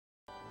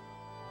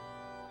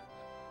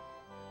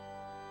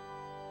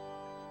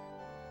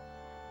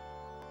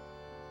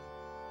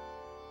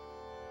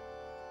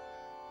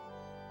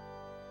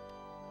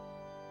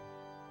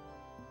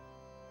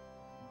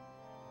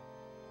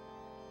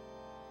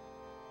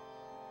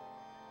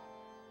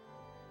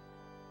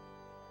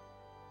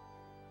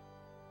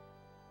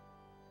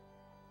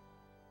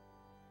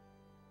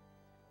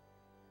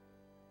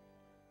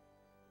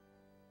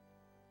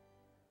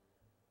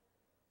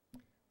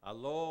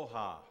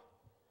Aloha.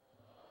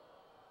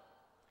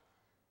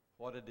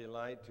 What a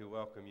delight to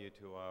welcome you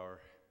to our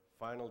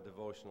final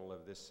devotional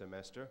of this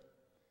semester,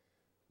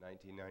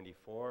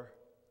 1994.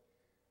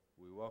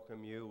 We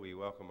welcome you, we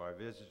welcome our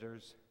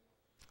visitors,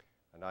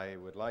 and I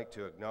would like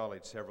to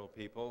acknowledge several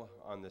people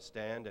on the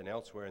stand and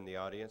elsewhere in the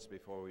audience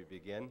before we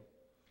begin.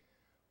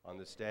 On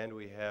the stand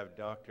we have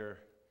Dr.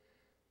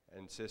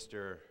 and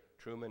Sister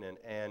Truman and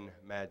Ann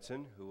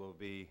Madsen, who will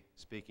be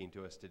speaking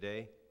to us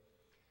today.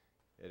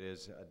 It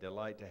is a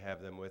delight to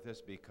have them with us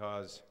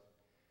because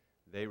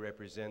they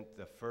represent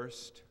the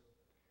first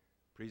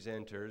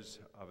presenters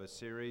of a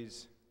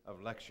series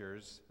of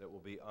lectures that will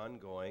be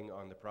ongoing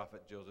on the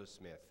Prophet Joseph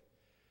Smith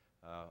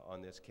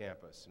on this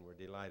campus. And we're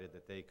delighted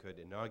that they could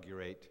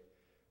inaugurate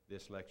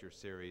this lecture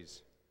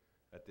series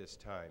at this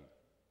time.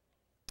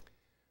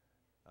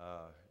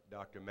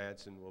 Dr.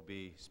 Madsen will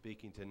be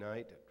speaking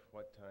tonight at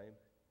what time?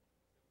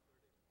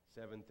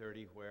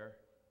 7:30 where?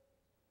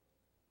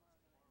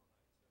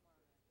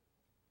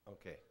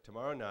 Okay,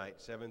 tomorrow night,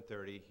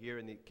 7:30, here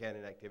in the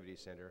Cannon Activity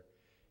Center,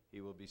 he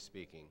will be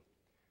speaking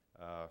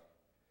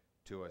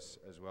to us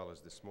as well as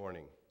this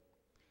morning.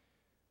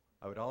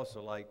 I would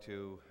also like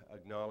to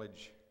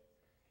acknowledge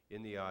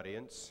in the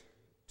audience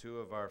two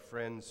of our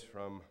friends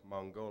from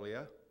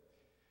Mongolia.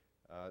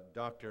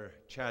 Dr.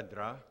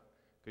 Chadra,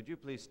 could you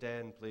please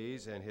stand,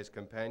 please, and his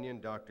companion,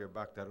 Dr.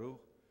 Bakhtaru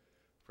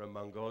from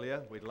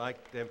Mongolia. We'd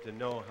like them to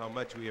know how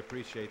much we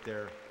appreciate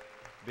their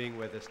being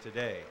with us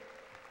today.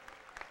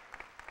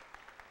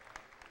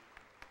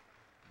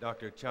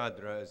 Dr.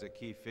 Chadra is a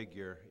key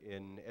figure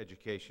in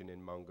education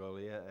in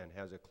Mongolia and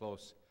has a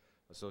close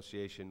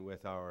association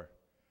with our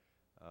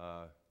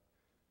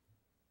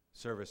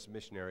service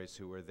missionaries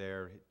who were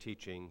there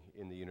teaching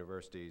in the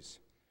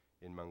universities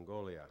in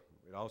Mongolia.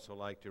 We'd also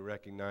like to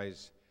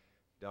recognize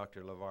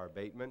Dr. LeVar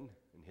Bateman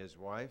and his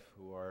wife,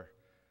 who are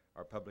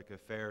our public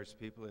affairs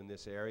people in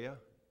this area.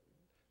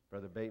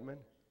 Brother Bateman,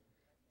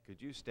 could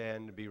you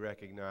stand to be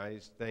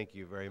recognized? Thank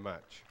you very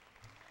much.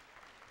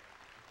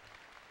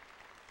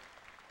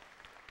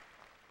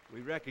 We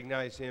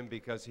recognize him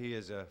because he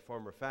is a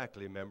former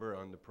faculty member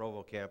on the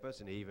Provo campus,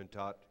 and he even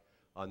taught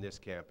on this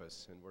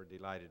campus, and we're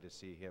delighted to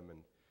see him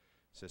and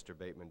Sister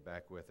Bateman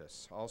back with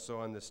us. Also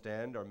on the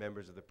stand are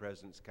members of the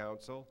President's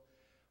Council,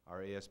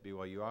 our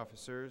ASBYU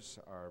officers,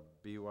 our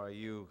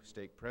BYU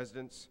stake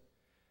presidents,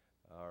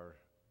 our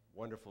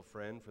wonderful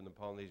friend from the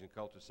Polynesian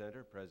Culture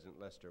Center, President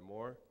Lester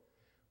Moore,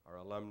 our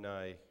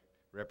alumni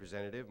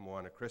representative,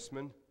 Moana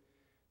Chrisman,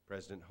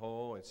 President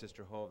Ho and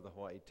Sister Ho of the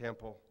Hawaii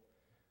Temple.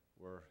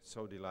 We're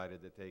so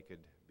delighted that they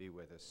could be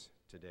with us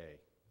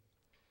today.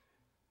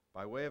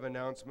 By way of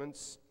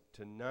announcements,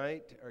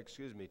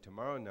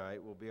 tomorrow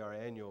night will be our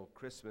annual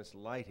Christmas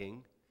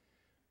lighting.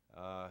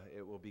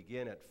 It will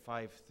begin at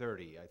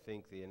 5:30. I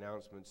think the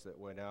announcements that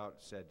went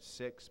out said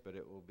 6, but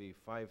it will be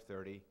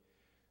 5:30.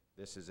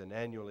 This is an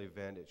annual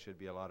event. It should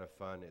be a lot of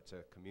fun. It's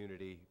a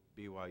community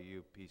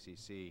BYU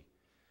PCC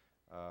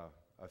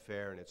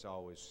affair, and it's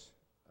always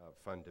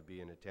fun to be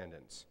in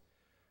attendance.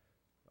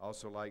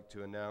 Also like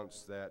to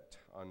announce that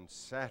on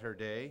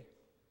Saturday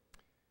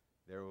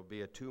there will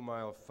be a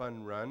 2-mile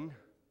fun run,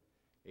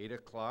 8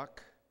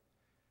 o'clock.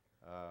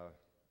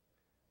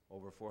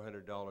 Over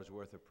 $400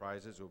 worth of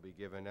prizes will be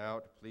given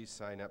out. Please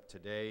sign up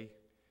today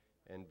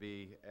and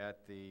be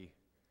at the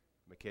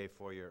McKay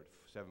Foyer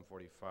at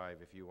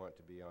 7:45 if you want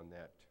to be on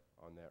that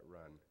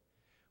run.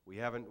 We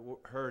haven't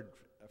heard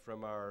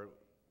from our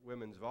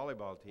women's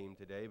volleyball team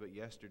today, but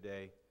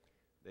yesterday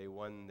they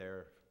won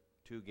their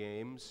 2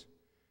 games,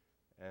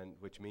 and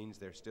which means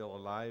they're still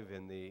alive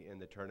in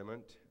the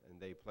tournament, and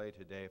they play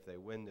today. If they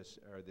win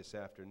this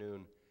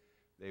afternoon,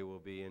 they will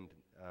be in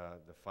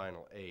the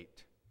final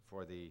 8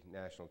 for the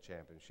national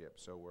championship.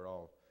 So we're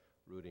all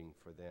rooting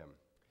for them.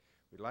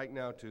 We'd like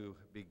now to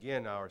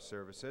begin our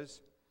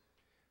services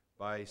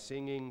by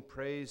singing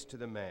Praise to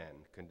the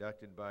Man,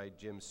 conducted by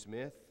Jim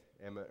Smith.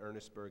 Emma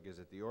Ernestberg is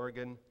at the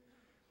organ,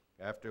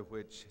 after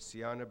which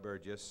Sienna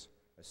Burgess,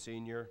 a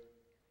senior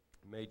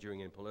majoring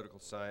in political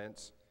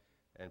science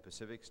and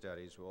Pacific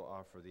Studies, will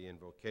offer the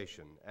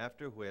invocation,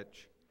 after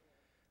which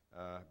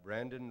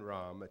Brandon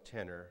Rahm, a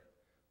tenor,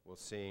 will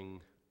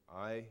sing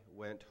I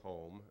Went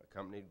Home,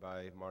 accompanied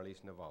by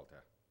Marlise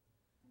Navalta.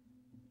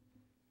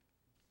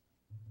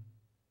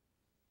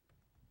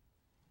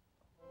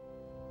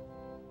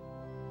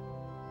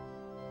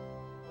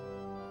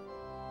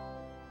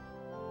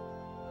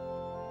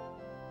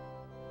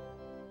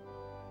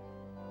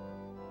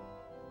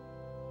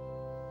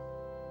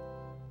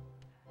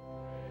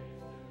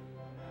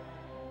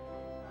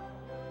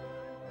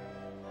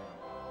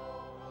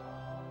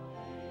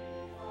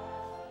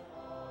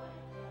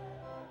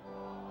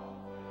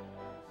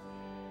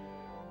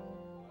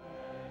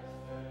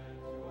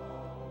 Thank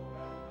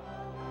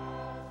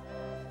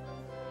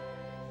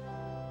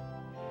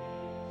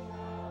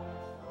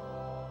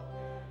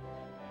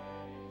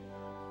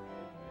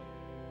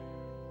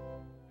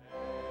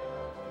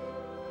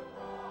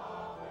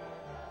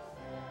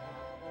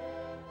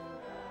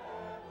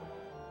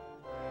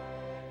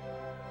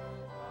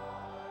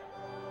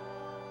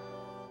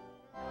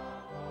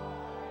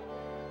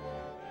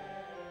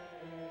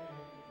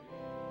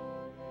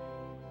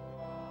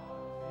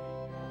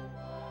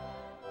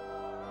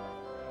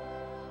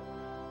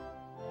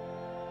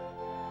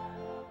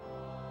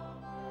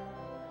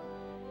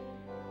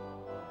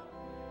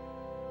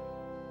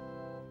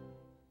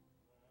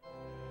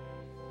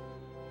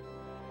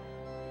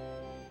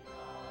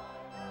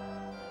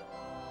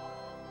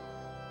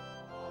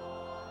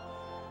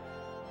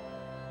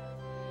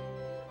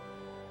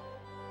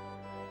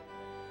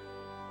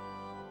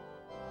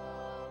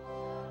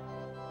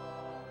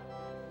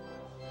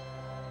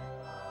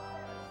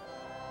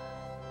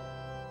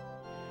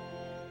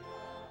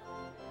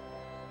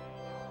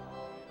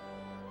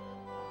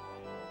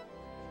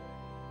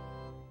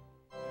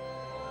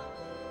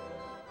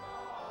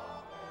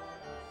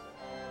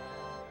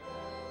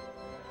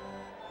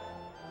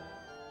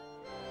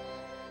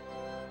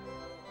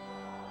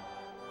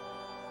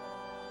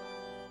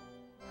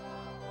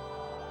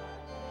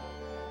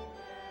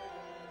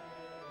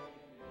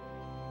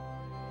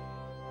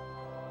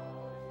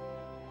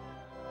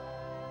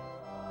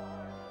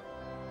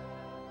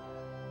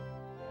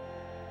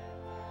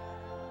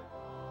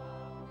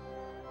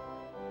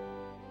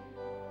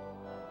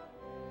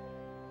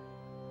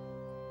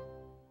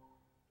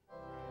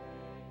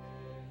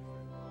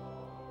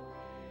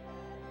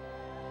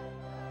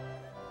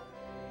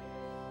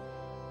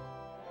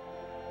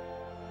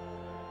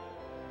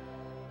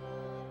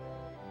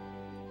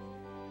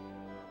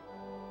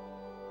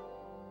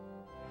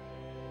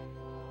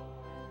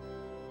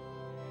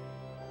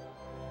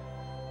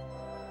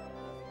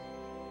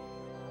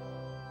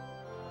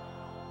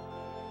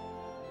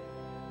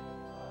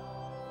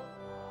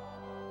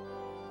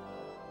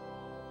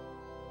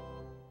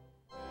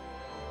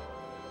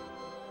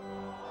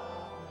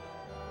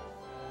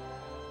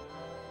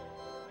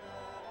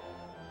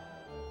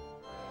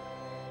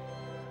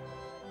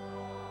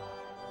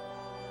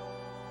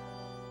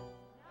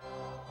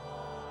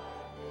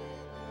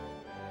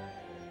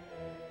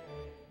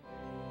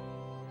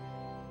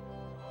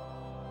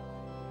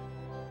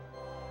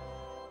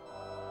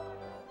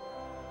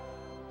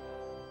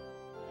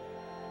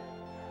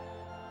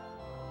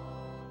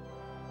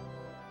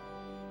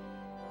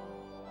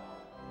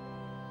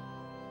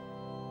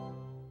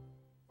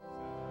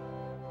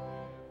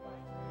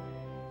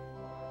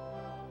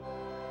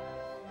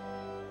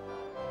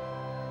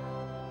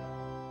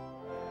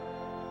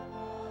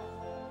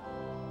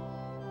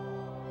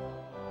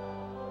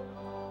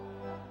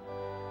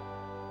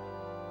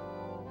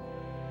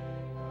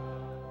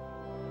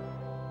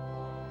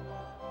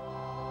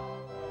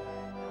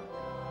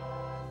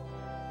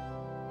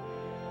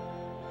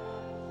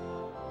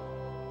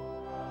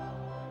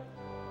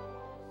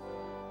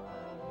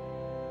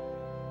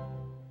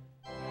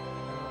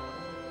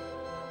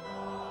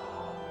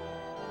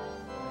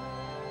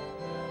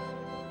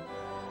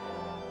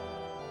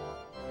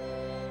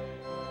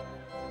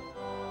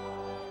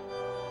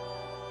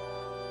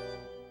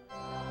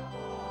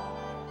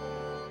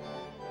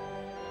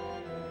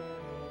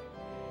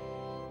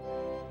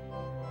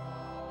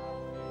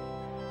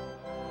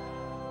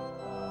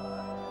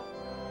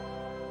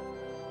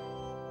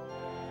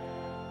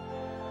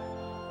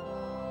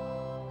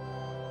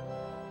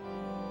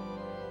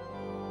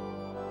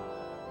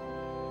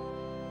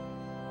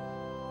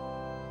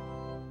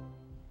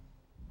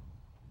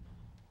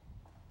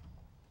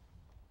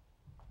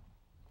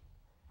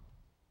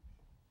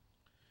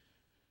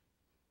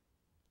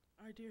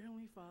Our dear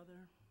Heavenly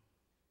Father,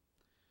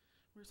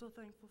 we're so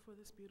thankful for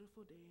this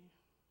beautiful day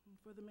and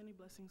for the many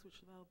blessings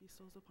which Thou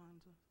bestows upon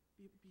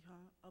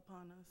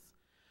us.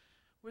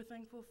 We're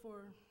thankful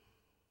for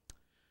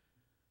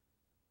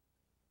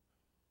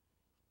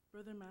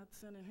Brother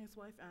Madsen and his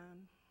wife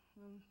Anne,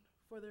 and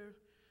for their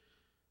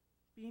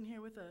being here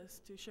with us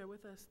to share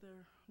with us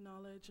their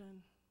knowledge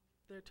and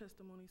their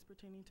testimonies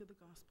pertaining to the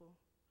gospel.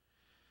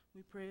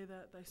 We pray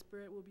that Thy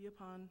Spirit will be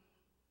upon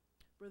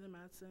Brother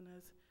Madsen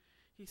as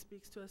he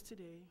speaks to us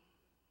today,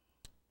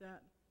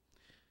 that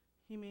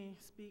he may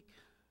speak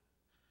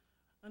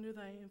under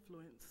Thy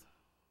influence.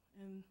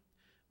 And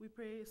we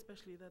pray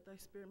especially that Thy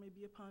Spirit may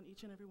be upon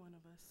each and every one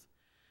of us,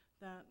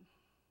 that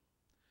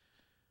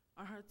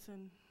our hearts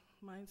and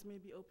minds may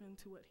be open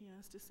to what he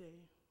has to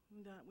say,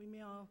 and that we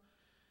may all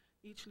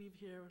each leave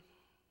here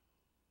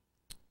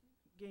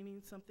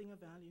gaining something of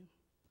value.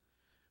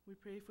 We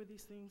pray for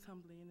these things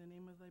humbly in the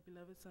name of Thy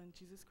beloved Son,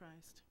 Jesus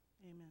Christ.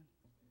 Amen.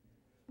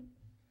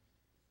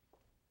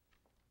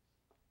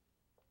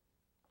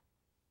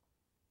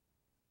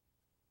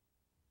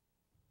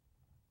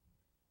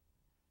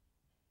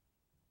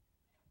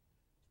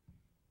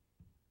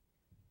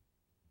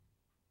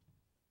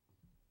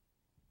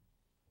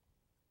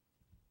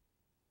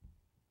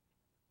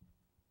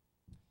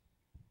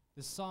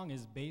 This song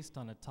is based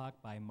on a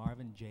talk by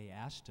Marvin J.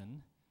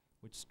 Ashton,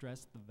 which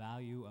stressed the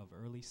value of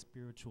early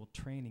spiritual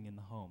training in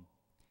the home.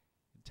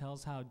 It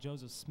tells how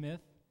Joseph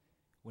Smith,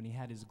 when he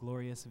had his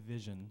glorious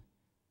vision,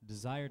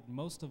 desired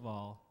most of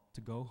all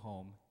to go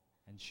home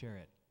and share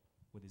it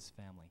with his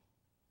family.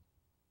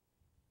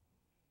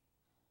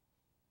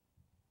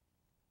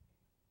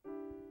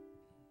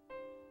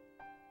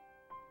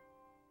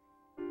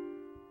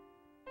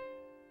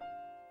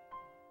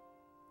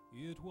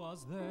 It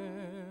was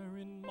there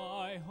in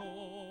my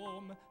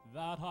home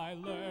that I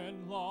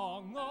learned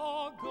long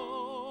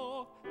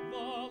ago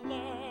the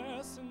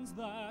lessons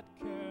that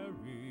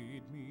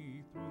carried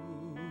me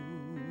through.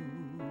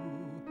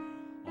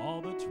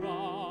 All the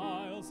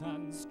trials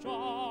and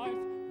strife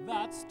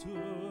that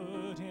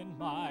stood in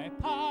my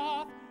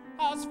path,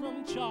 as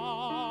from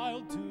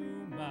child to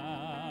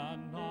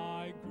man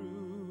I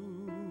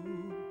grew.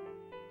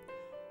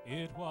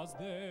 It was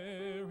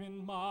there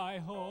in my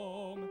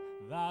home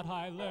that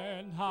I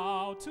learned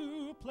how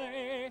to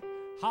play,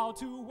 how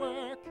to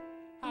work,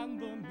 and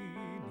the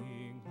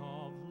meaning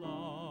of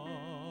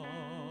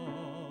love.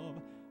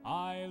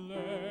 I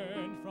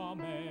learned from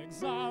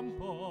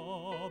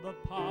example the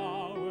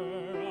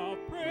power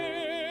of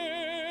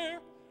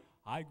prayer.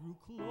 I grew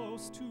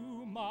close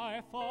to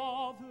my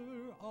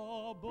Father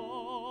above.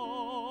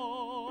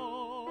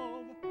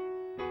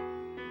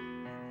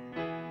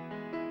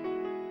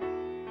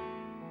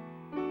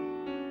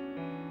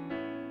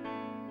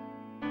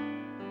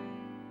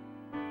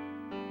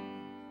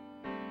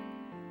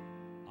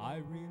 I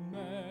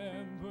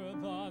remember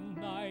the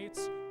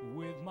nights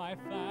with my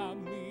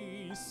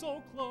family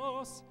so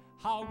close,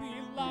 how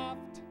we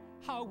laughed,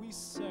 how we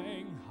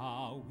sang,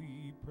 how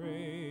we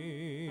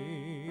prayed.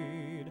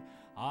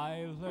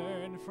 I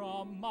learned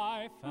from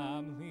my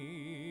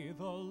family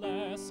the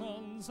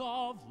lessons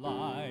of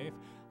life.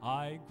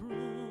 I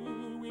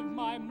grew with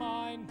my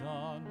mind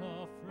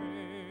unafraid.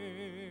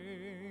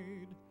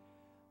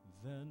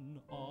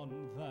 Then on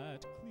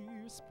that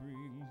clear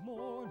spring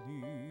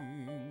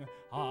morning,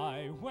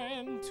 I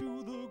went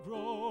to the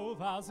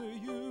grove as a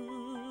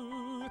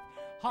youth.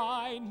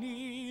 I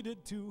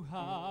needed to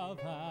have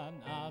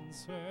an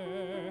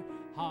answer.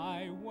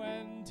 I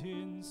went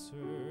in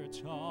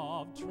search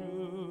of truth.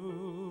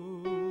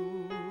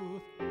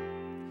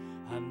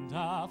 And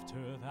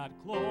after that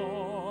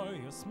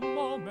glorious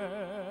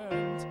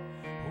moment,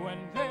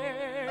 when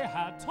they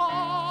had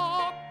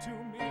talked to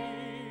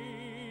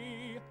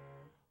me,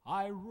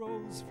 I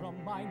rose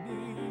from my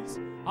knees,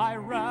 I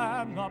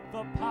ran up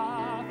the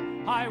path,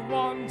 I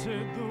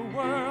wanted the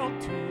world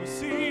to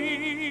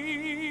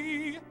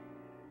see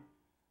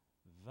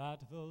that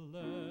the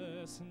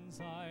lessons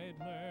I'd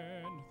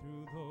learned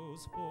through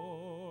those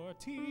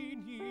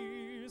 14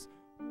 years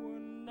were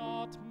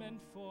not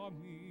meant for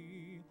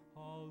me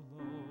alone.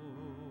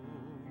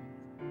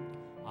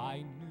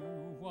 I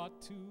knew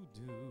what to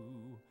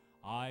do,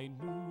 I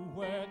knew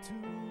where to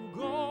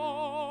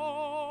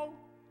go.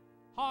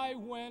 I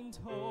went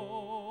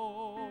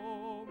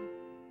home,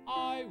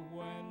 I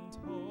went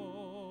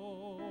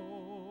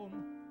home,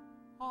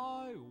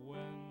 I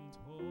went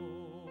home.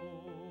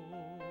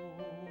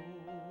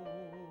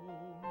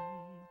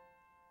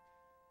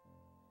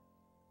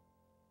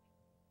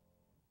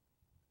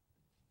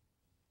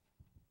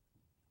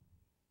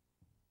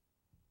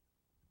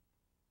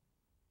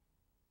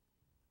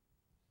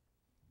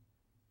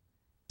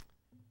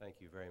 Thank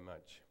you very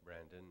much,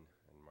 Brandon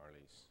and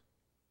Marlies.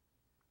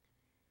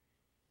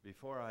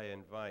 Before I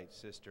invite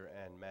Sister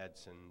Ann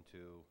Madsen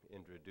to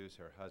introduce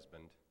her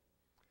husband,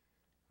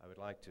 I would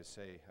like to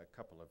say a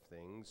couple of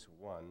things.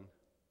 One,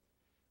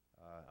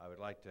 I would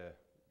like to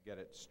get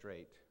it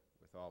straight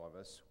with all of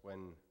us.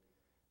 When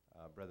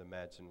Brother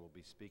Madsen will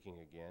be speaking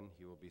again.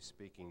 He will be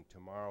speaking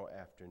tomorrow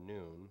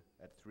afternoon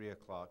at 3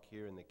 o'clock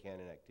here in the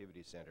Canon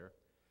Activity Center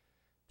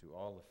to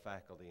all the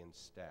faculty and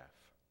staff.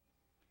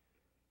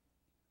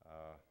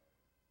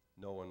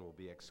 No one will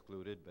be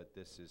excluded, but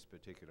this is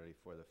particularly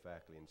for the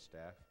faculty and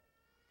staff.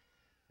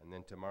 And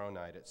then tomorrow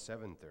night at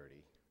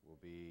 7:30 will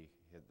be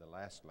the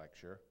last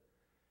lecture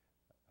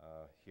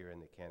here in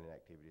the Canon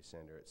Activity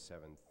Center at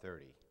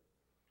 7:30.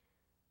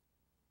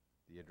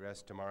 The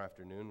address tomorrow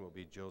afternoon will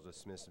be Joseph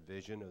Smith's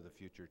Vision of the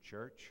Future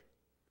Church,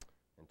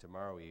 and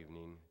tomorrow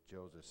evening,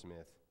 Joseph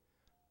Smith,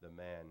 the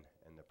Man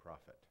and the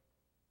Prophet.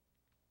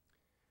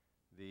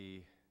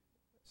 The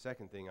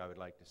second thing I would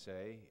like to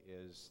say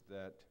is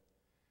that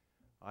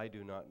I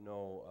do not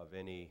know of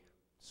any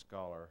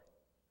scholar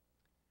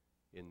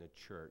in the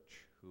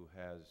church who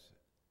has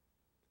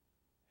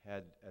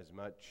had as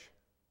much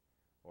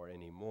or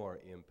any more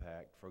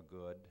impact for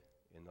good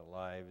in the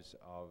lives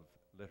of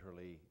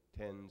literally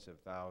tens of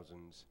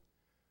thousands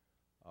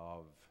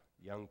of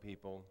young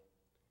people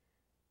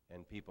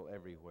and people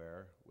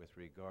everywhere with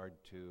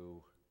regard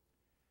to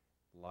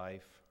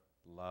life,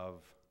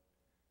 love,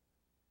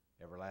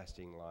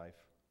 everlasting life.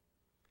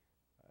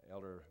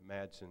 Brother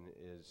Madsen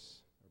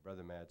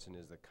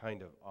is the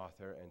kind of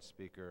author and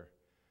speaker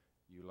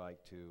you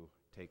like to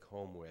take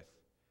home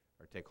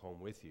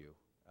with you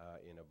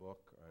in a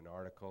book or an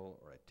article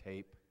or a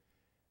tape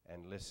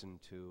and listen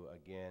to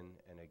again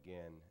and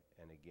again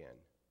and again.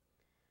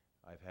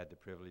 I've had the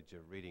privilege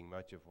of reading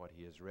much of what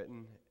he has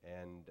written,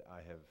 and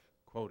I have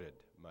quoted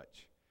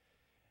much.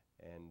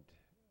 And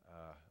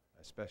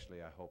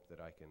especially I hope that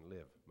I can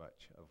live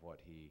much of what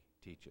he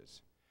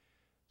teaches.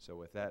 So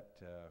with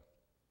that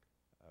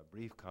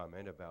brief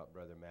comment about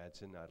Brother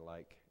Madsen, I'd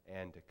like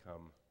Ann to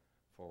come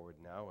forward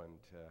now and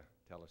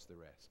tell us the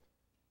rest.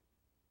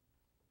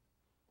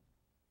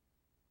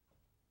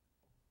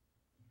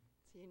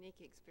 It's a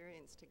unique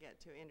experience to get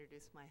to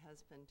introduce my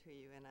husband to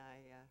you, and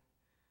I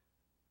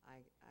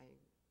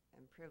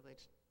am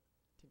privileged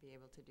to be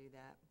able to do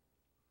that.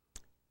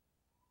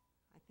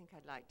 I think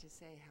I'd like to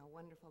say how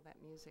wonderful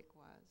that music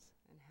was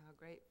and how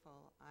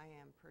grateful I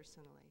am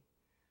personally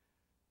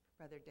for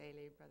Brother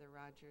Daly, Brother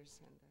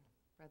Rogers, and the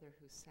brother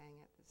who sang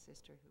it, the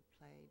sister who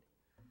played,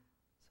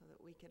 so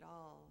that we could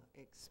all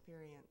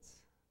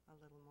experience a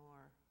little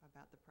more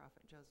about the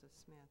prophet Joseph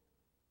Smith.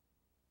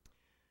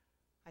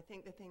 I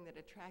think the thing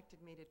that attracted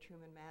me to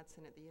Truman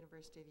Madsen at the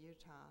University of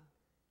Utah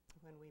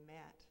when we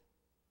met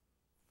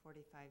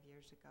 45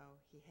 years ago,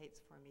 he hates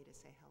for me to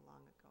say how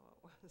long ago it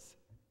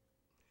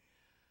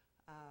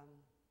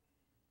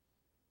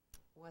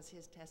was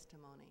his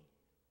testimony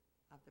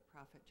of the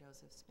prophet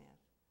Joseph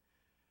Smith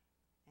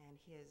and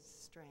his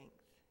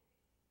strength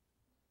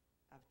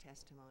of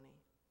testimony.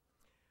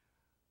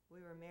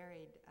 We were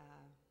married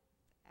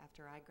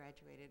after I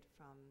graduated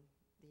from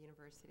the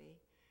university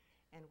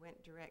and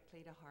went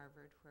directly to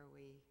Harvard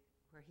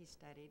where he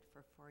studied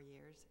for 4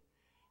 years,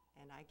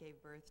 and I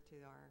gave birth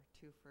to our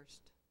two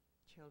first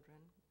children,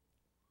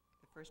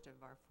 the first of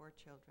our 4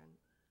 children.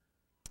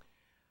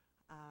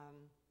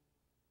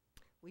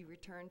 We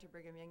returned to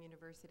Brigham Young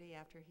University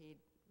after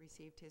he'd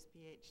received his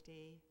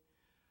PhD.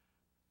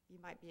 You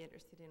might be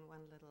interested in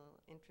one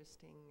little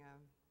interesting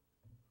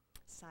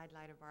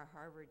sidelight of our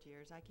Harvard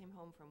years. I came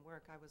home from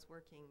work. I was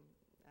working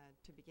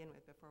to begin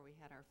with before we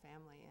had our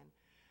family, and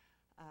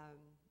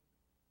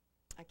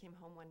I came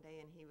home one day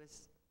and he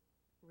was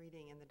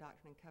reading in the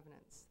Doctrine and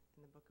Covenants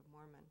in the Book of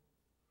Mormon.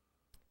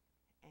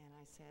 And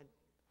I said,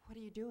 "What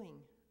are you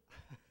doing?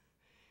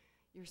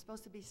 You're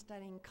supposed to be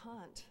studying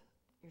Kant.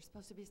 You're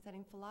supposed to be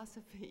studying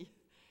philosophy.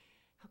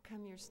 How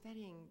come you're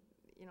studying?"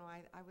 You know,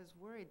 I was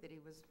worried that he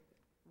was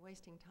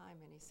wasting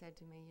time, and he said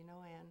to me, "You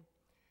know, Ann,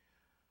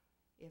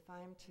 if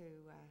I'm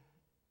to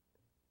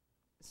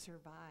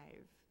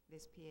survive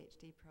this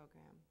PhD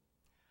program,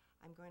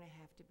 I'm going to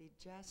have to be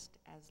just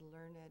as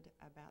learned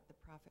about the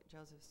prophet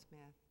Joseph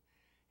Smith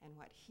and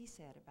what he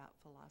said about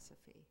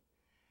philosophy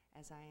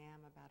as I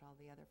am about all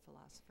the other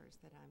philosophers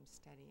that I'm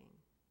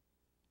studying."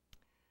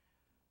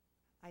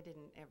 I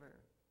didn't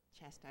ever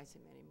chastise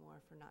him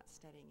anymore for not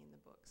studying in the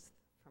books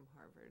from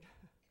Harvard.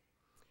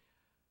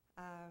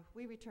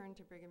 We returned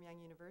to Brigham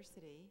Young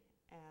University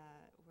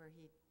where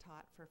he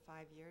taught for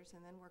 5 years,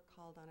 and then were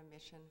called on a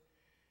mission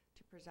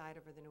to preside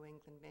over the New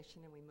England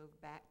mission, and we moved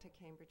back to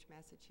Cambridge,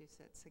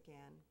 Massachusetts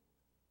again.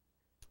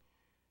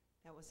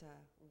 That was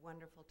a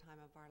wonderful time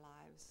of our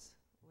lives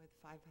with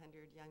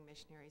 500 young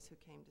missionaries who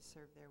came to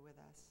serve there with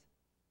us.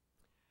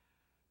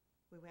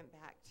 We went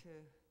back to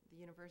the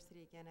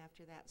university again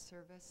after that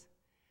service,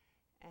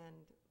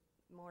 and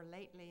more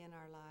lately in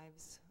our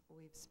lives,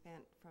 we've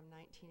spent from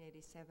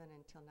 1987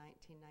 until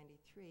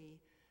 1993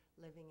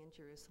 living in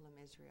Jerusalem,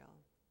 Israel,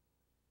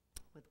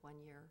 with 1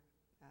 year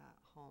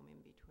home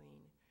in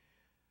between,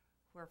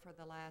 where for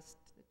the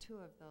last 2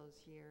 of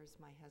those years,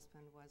 my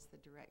husband was the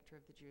director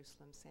of the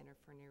Jerusalem Center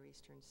for Near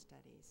Eastern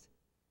Studies.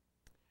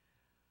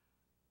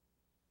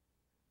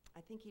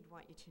 I think he'd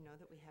want you to know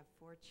that we have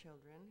 4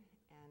 children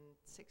and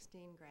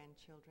 16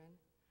 grandchildren.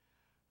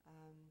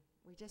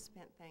 We just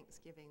spent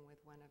Thanksgiving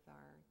with one of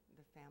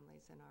the family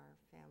missionaries in our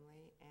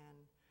family and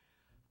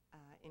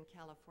in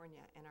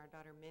California, and our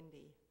daughter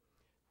Mindy,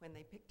 when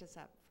they picked us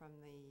up from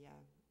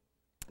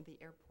the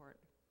airport,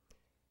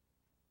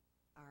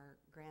 our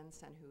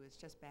grandson, who was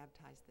just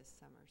baptized this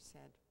summer,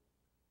 said,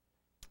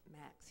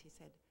 Max, he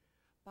said,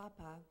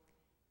 Papa,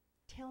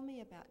 tell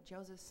me about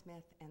Joseph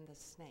Smith and the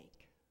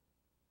snake.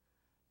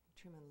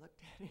 Truman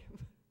looked at him,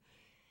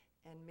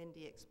 and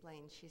Mindy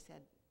explained. She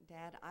said,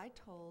 Dad, I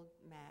told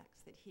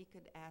Max that he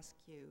could ask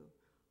you,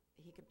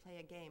 he could play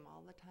a game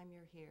all the time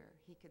you're here.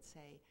 He could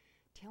say,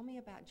 tell me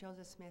about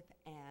Joseph Smith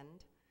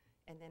and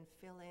then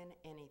fill in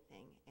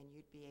anything, and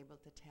you'd be able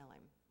to tell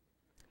him.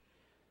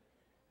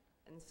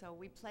 And so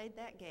we played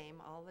that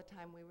game all the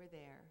time we were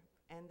there.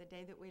 And the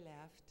day that we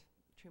left,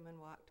 Truman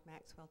walked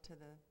Maxwell to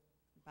the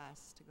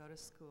bus to go to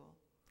school,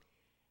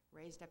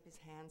 raised up his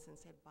hands and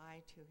said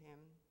bye to him.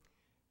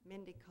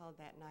 Mindy called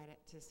that night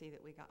to see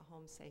that we got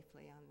home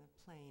safely on the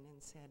plane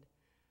and said,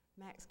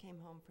 Max came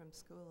home from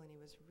school and he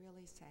was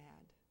really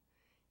sad.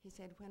 He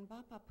said, when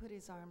Papa put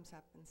his arms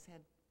up and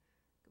said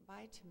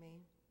goodbye to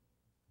me,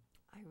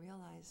 I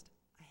realized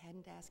I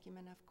hadn't asked him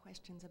enough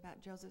questions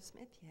about Joseph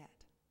Smith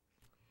yet.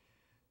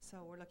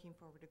 So we're looking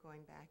forward to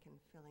going back and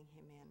filling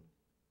him in.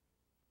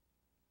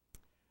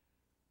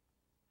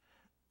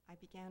 I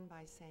began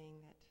by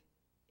saying that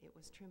it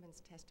was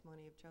Truman's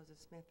testimony of Joseph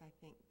Smith, I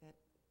think, that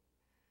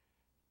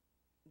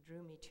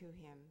drew me to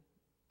him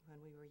when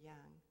we were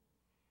young.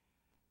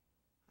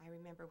 I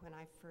remember when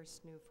I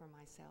first knew for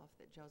myself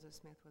that Joseph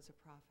Smith was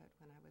a prophet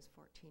when I was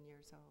 14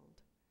 years old.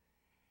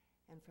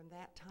 And from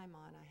that time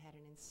on, I had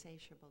an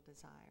insatiable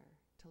desire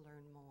to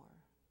learn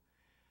more.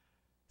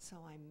 So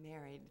I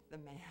married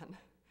the man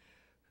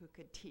who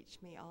could teach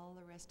me all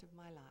the rest of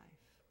my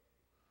life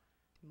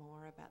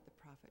more about the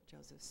prophet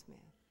Joseph Smith.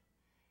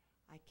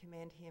 I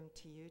commend him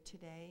to you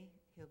today.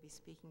 He'll be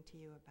speaking to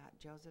you about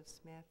Joseph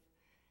Smith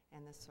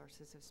and the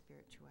sources of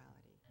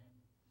spirituality.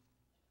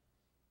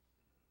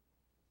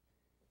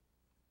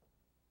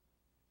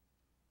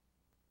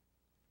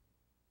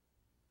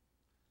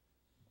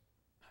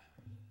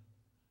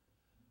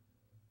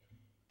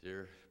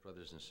 Dear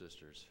brothers and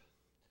sisters,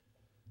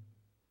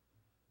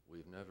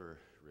 we've never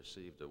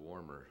received a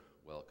warmer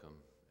welcome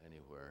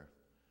anywhere,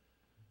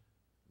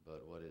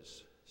 but what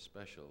is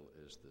special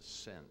is the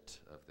scent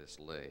of this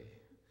lei.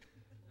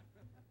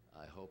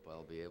 I hope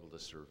I'll be able to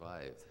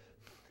survive.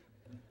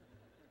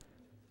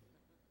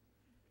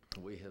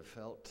 We have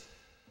felt,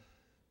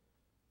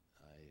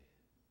 I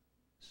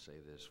say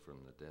this from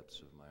the depths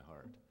of my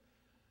heart,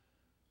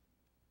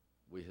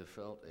 we have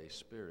felt a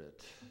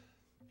spirit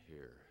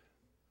here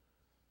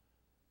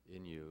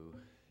in you,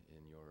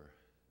 in your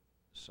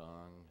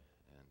song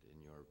and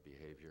in your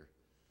behavior,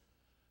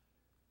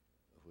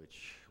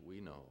 which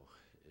we know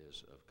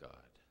is of God.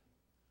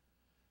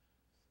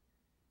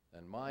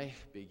 And my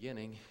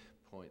beginning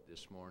point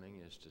this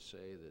morning is to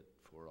say that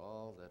for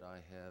all that I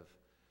have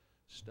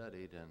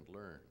studied and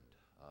learned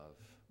of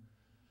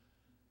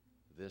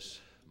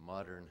this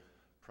modern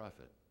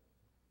prophet,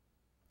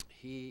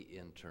 he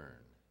in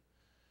turn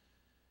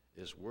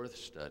is worth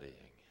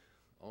studying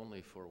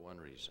only for one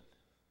reason: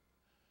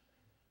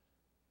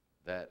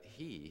 that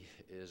he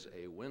is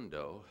a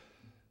window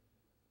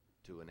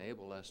to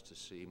enable us to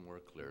see more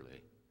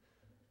clearly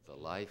the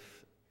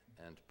life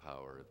and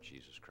power of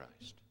Jesus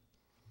Christ.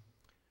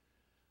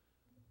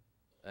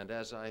 And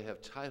as I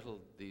have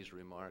titled these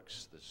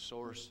remarks, The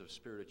Source of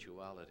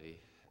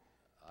Spirituality,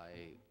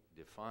 I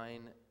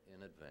define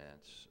in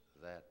advance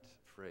that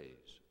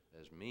phrase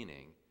as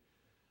meaning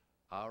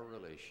our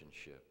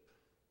relationship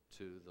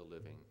to the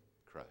living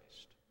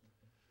Christ,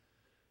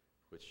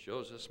 which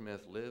Joseph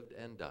Smith lived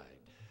and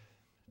died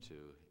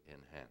to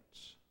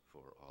enhance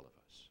for all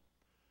of us.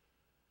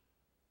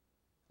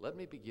 Let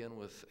me begin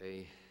with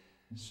a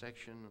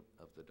section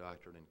of the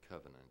Doctrine and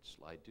Covenants.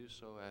 I do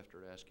so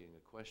after asking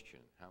a question: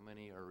 how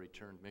many are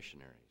returned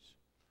missionaries?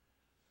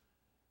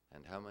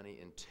 And how many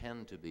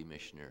intend to be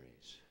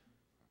missionaries?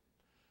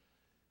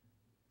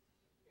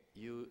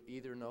 You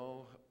either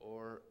know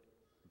or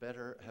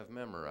better have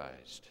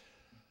memorized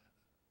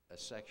a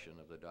section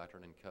of the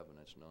Doctrine and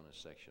Covenants known as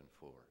Section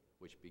 4,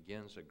 which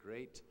begins: a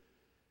great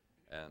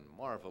and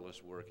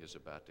marvelous work is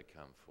about to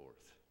come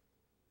forth.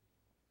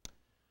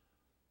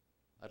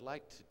 I'd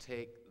like to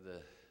take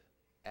the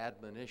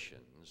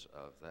admonitions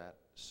of that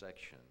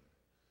section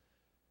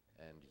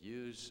and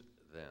use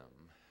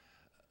them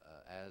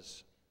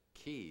as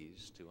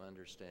keys to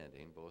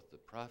understanding both the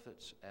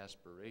prophet's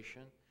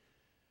aspiration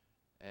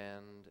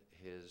and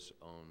his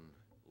own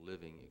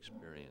living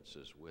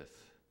experiences with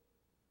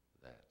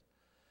that.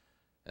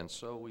 And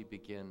so we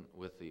begin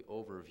with the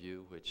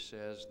overview, which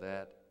says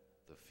that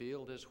the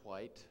field is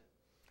white,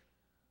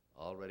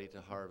 all ready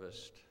to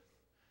harvest.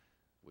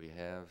 We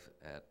have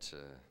at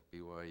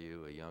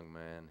BYU a young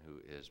man who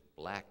is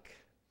black,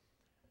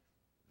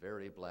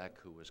 very black,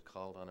 who was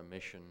called on a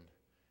mission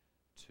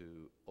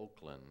to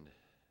Oakland,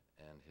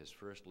 and his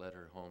first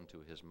letter home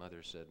to his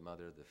mother said,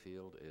 "Mother, the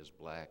field is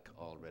black,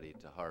 all ready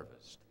to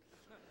harvest."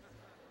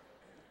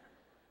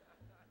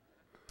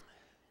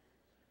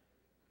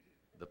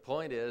 The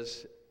point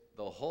is,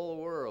 the whole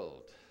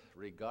world,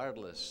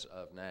 regardless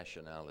of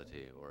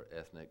nationality or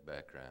ethnic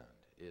background,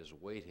 is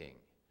waiting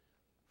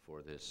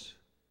for this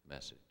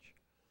message.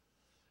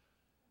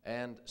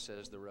 And,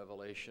 says the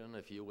Revelation,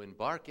 if you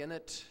embark in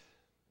it,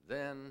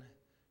 then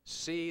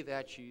see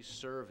that ye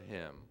serve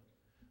him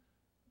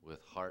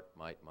with heart,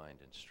 might, mind,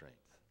 and strength.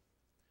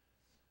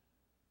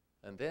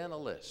 And then a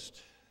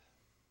list.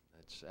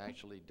 It's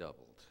actually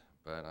doubled,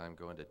 but I'm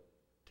going to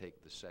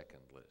take the second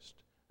list.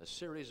 A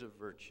series of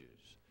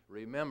virtues.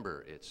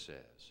 Remember, it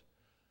says.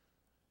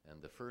 And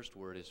the first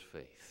word is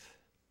faith.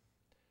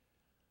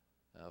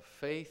 Now,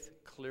 faith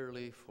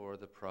clearly for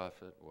the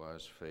prophet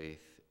was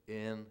faith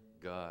in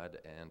God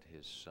and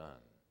his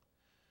Son.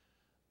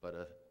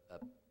 But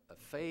a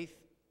faith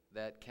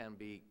that can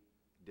be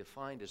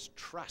defined as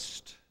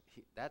trust.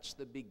 That's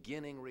the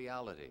beginning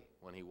reality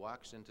when he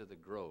walks into the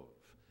grove.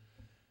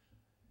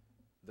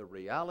 The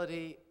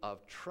reality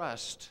of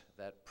trust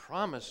that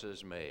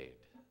promises made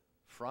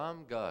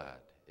from God,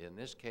 in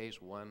this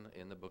case one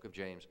in the book of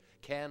James,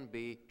 can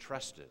be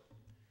trusted.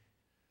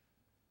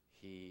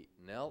 He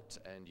knelt,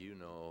 and you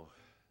know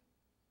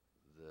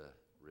the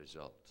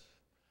result.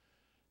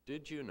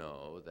 Did you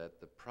know that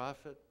the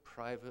prophet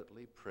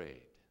privately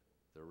prayed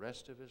the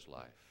rest of his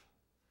life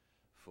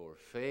for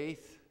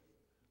faith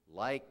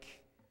like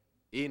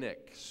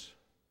Enoch's?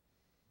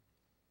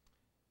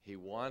 He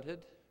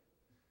wanted,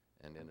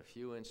 and in a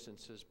few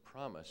instances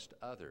promised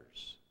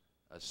others,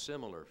 a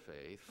similar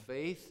faith,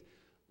 faith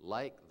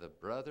like the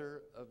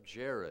brother of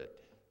Jared,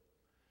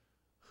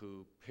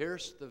 who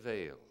pierced the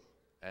veil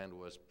and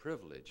was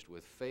privileged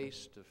with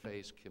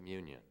face-to-face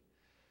communion.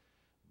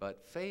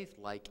 But faith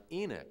like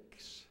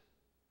Enoch's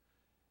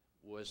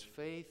was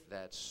faith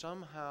that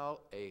somehow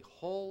a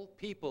whole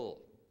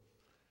people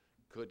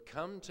could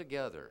come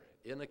together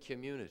in a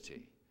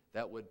community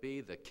that would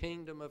be the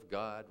kingdom of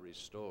God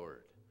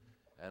restored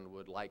and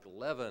would, like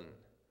leaven,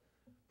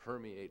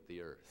 permeate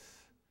the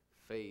earth.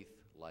 Faith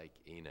like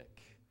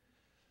Enoch.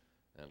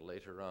 And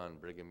later on,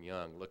 Brigham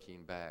Young,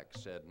 looking back,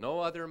 said, no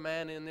other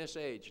man in this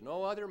age,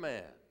 no other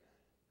man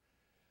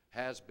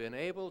has been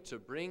able to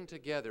bring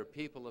together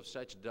people of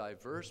such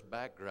diverse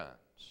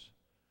backgrounds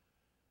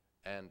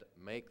and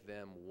make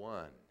them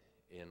one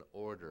in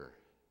order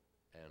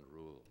and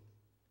rule.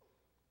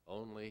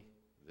 Only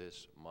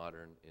this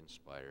modern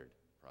inspired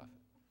prophet.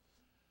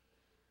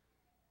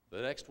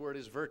 The next word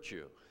is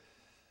virtue.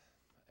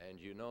 And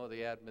you know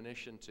the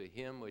admonition to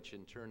him, which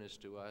in turn is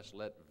to us,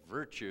 let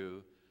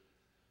virtue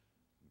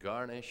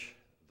garnish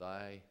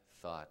thy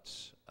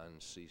thoughts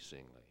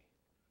unceasingly.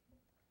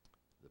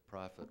 The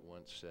prophet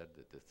once said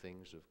that the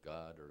things of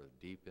God are of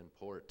deep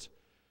import,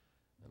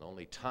 and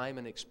only time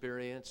and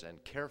experience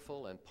and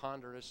careful and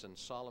ponderous and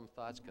solemn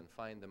thoughts can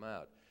find them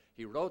out.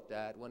 He wrote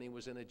that when he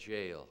was in a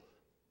jail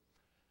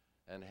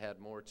and had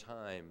more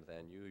time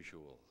than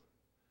usual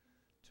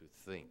to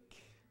think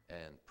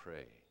and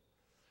pray.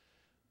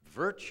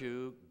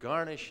 Virtue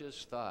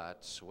garnishes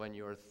thoughts when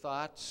your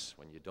thoughts,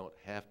 when you don't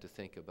have to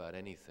think about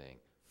anything,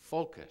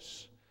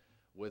 focus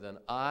with an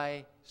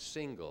eye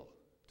single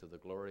to the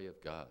glory of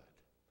God.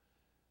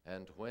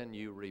 And when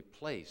you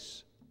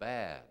replace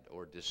bad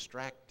or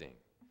distracting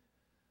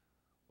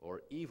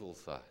or evil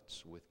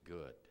thoughts with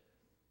good,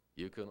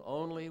 you can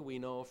only, we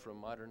know from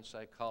modern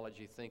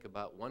psychology, think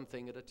about one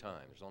thing at a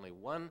time. There's only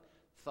one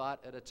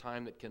thought at a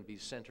time that can be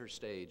center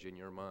stage in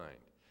your mind.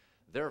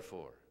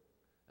 Therefore,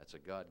 that's a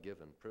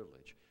God-given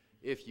privilege.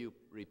 If you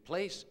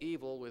replace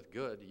evil with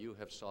good, you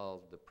have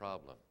solved the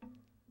problem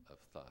of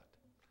thought.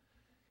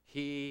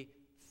 He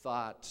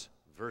thought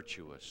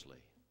virtuously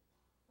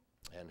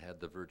and had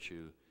the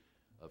virtue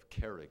of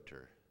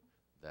character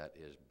that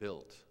is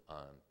built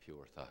on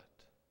pure thought.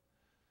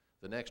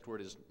 The next word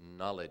is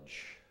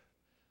knowledge.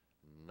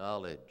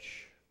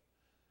 Knowledge.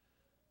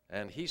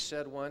 And he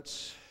said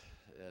once,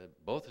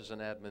 both as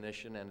an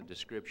admonition and a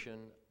description,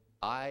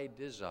 I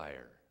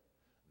desire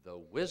the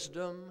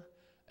wisdom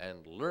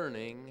and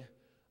learning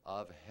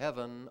of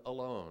heaven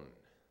alone.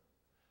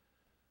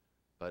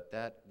 But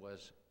that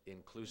was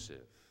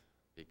inclusive,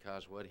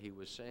 because what he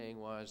was saying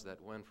was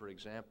that when, for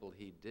example,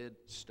 he did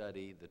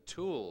study the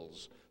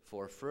tools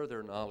for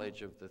further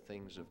knowledge of the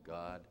things of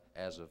God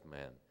as of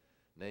men,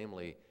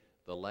 namely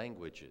the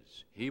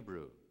languages,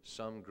 Hebrew,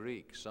 some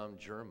Greek, some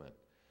German,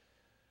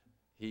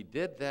 he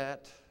did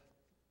that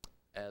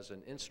as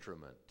an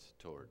instrument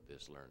toward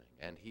this learning.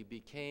 And he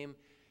became,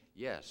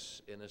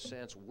 yes, in a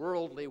sense,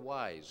 worldly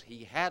wise.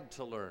 He had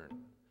to learn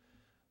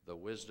the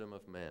wisdom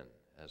of men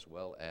as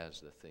well as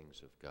the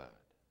things of God.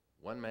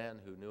 One man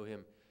who knew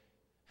him,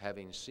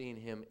 having seen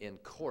him in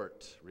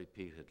court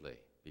repeatedly,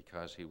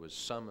 because he was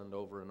summoned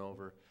over and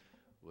over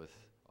with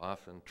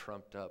often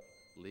trumped up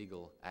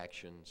legal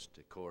actions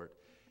to court,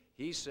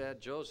 he said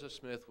Joseph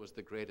Smith was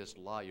the greatest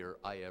lawyer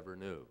I ever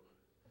knew.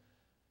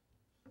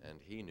 And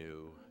he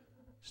knew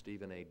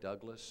Stephen A.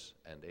 Douglas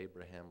and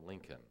Abraham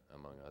Lincoln,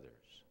 among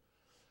others.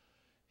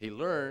 He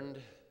learned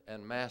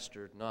and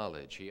mastered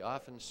knowledge. He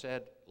often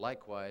said,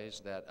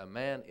 likewise, that a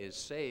man is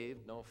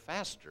saved no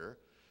faster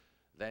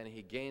than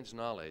he gains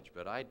knowledge.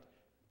 But I'd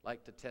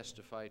like to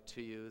testify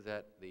to you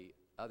that the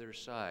other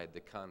side, the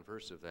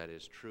converse of that,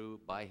 is true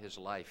by his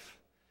life.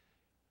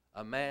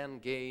 A man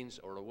gains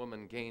or a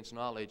woman gains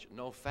knowledge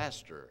no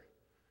faster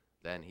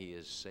than he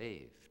is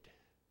saved.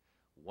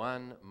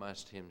 One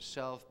must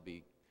himself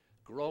be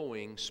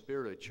growing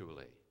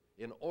spiritually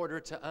in order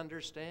to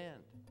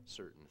understand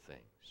certain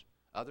things.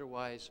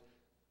 Otherwise,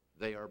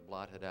 they are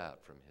blotted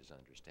out from his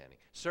understanding.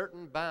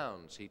 Certain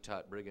bounds, he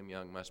taught Brigham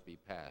Young, must be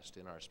passed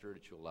in our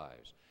spiritual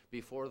lives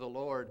before the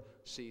Lord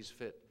sees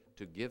fit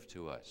to give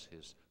to us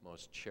his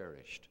most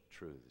cherished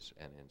truths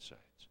and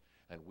insights.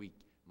 And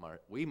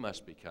we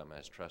must become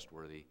as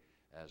trustworthy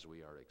as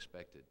we are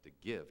expected to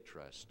give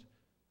trust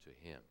to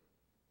him.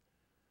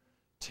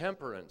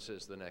 Temperance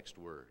is the next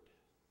word,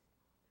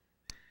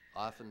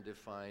 often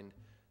defined,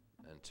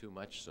 and too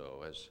much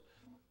so, as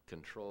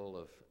control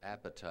of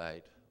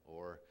appetite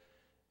or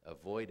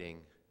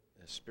avoiding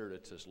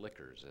spirituous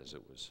liquors, as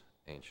it was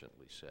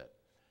anciently said.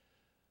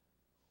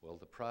 Well,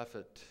 the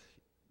prophet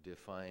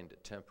defined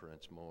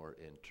temperance more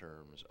in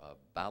terms of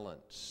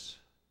balance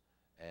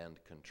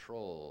and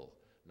control,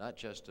 not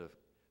just of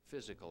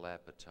physical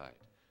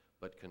appetite,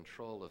 but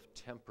control of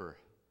temper,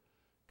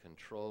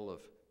 control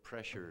of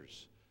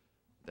pressures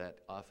that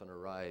often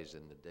arise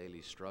in the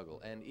daily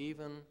struggle, and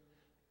even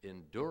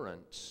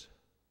endurance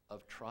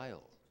of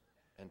trial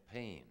and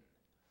pain.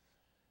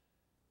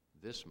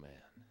 This man,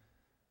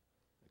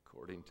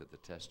 according to the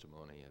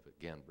testimony of,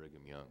 again,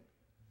 Brigham Young,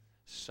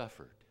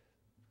 suffered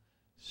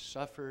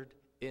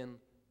in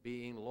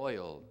being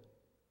loyal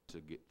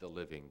to the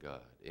living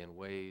God in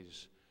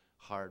ways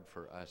hard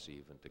for us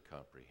even to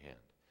comprehend.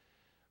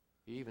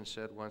 He even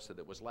said once that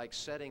it was like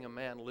setting a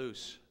man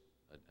loose,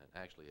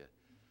 actually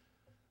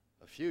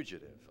a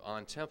fugitive,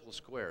 on Temple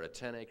Square, a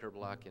 10-acre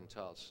block in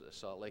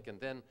Salt Lake, and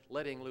then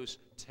letting loose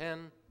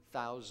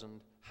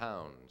 10,000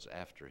 hounds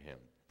after him.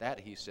 That,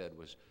 he said,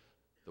 was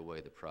the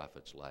way the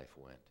prophet's life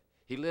went.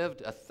 He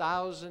lived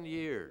 1,000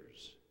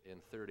 years in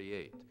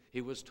 38.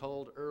 He was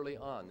told early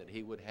on that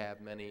he would have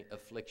many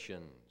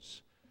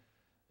afflictions,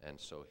 and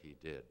so he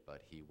did,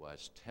 but he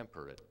was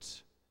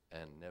temperate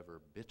and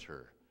never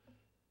bitter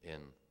in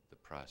the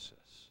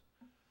process.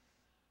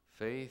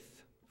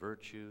 Faith,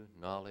 virtue,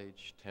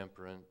 knowledge,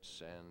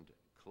 temperance, and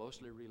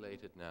closely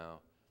related now,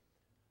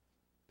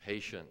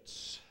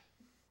 patience.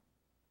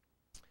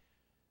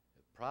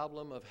 The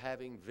problem of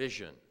having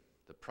vision,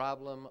 the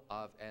problem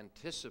of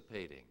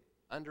anticipating,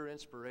 under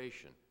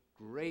inspiration,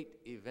 great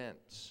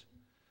events,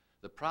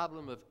 the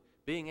problem of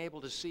being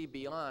able to see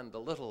beyond the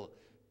little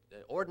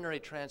ordinary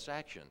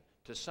transaction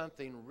to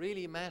something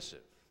really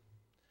massive,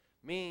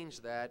 means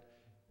that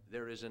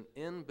there is an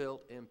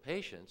inbuilt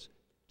impatience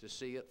to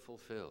see it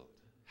fulfilled.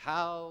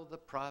 How the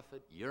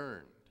prophet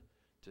yearned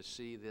to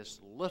see this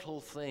little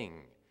thing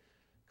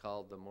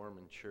called the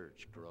Mormon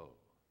Church grow,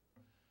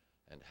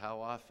 and how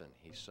often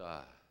he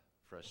saw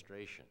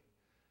frustration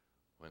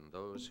when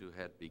those who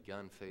had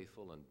begun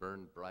faithful and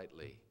burned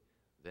brightly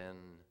then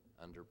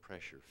under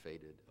pressure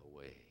faded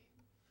away.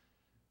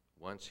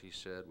 Once he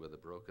said with a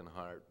broken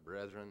heart,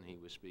 "Brethren," he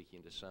was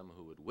speaking to some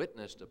who had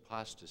witnessed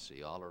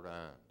apostasy all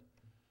around,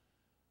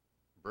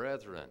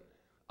 "Brethren,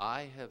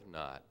 I have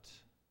not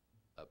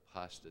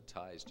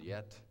apostatized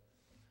yet,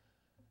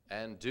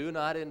 and do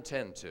not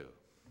intend to."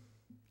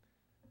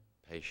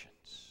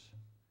 Patience,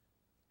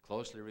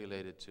 closely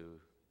related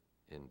to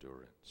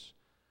endurance.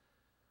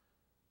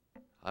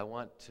 I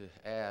want to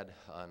add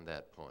on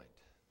that point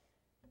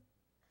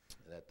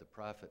that the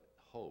prophet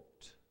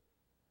hoped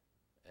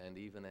and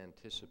even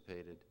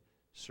anticipated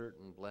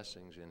certain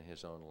blessings in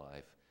his own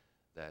life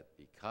that,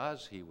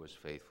 because he was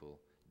faithful,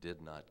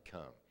 did not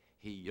come.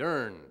 He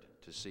yearned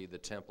to see the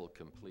temple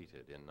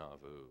completed in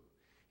Nauvoo.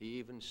 He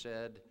even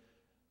said,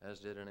 as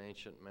did an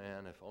ancient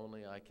man, "If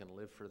only I can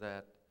live for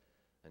that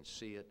and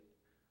see it,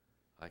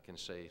 I can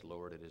say,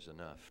 'Lord, it is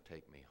enough,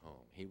 take me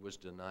home.'" He was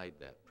denied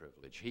that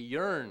privilege. He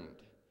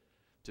yearned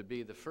to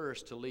be the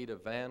first to lead a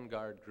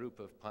vanguard group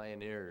of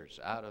pioneers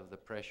out of the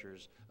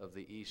pressures of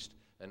the East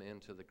and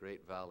into the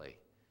Great Valley,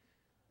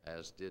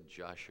 as did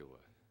Joshua.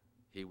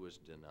 He was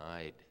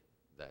denied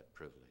that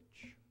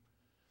privilege.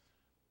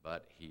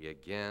 But he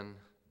again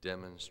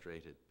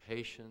demonstrated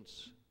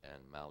patience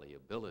and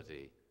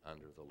malleability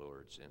under the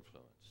Lord's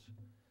influence.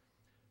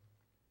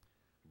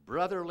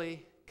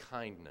 Brotherly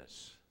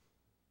kindness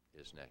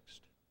is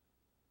next.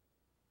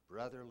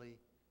 Brotherly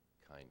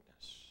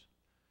kindness.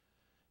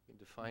 You can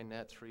define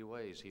that three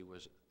ways. He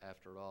was,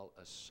 after all,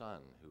 a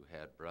son who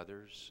had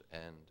brothers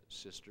and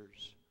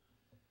sisters.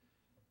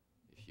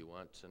 If you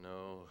want to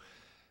know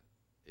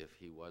if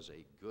he was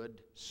a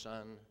good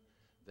son,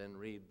 then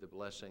read the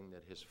blessing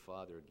that his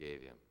father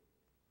gave him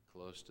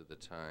close to the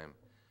time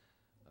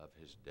of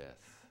his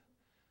death,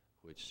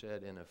 which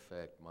said, in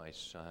effect, "My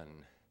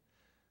son,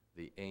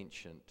 the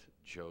ancient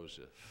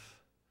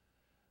Joseph,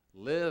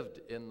 lived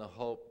in the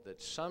hope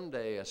that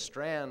someday a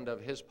strand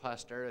of his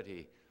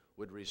posterity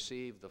would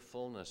receive the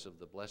fullness of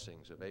the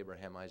blessings of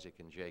Abraham, Isaac,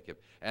 and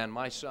Jacob. And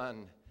my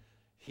son,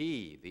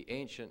 he, the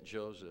ancient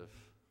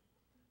Joseph,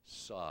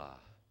 saw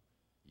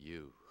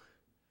you.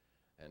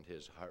 and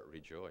his heart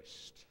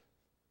rejoiced.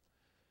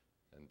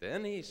 And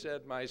then he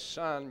said, "My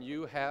son,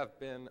 you have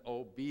been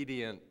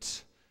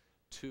obedient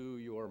to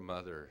your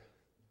mother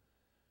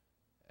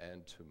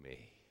and to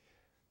me.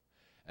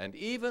 And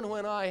even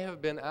when I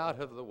have been out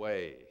of the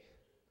way,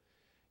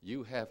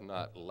 you have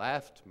not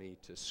laughed me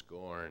to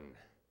scorn,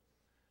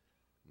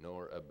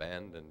 nor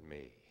abandoned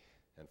me.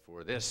 And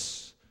for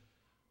this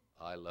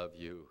I love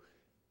you,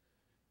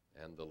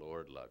 and the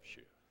Lord loves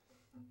you."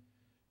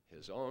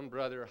 His own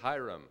brother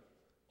Hiram,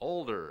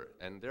 older,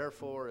 and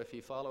therefore, if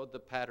he followed the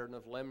pattern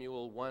of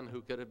Lemuel, one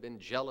who could have been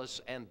jealous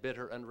and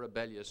bitter and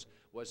rebellious,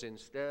 was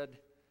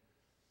instead,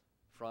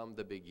 from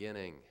the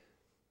beginning,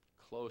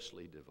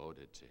 closely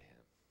devoted to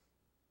him.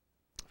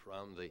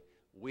 From the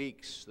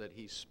weeks that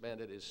he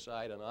spent at his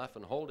side and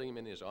often holding him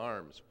in his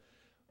arms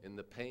in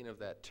the pain of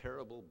that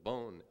terrible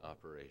bone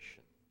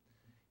operation,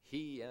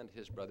 he and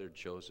his brother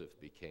Joseph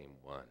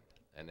became one.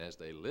 And as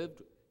they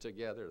lived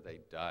together, they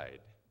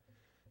died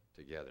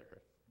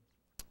together.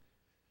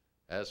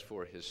 As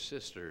for his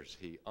sisters,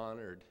 he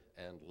honored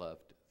and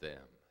loved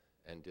them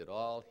and did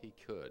all he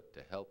could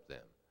to help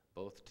them,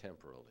 both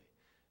temporally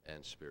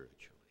and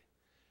spiritually.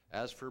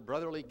 As for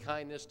brotherly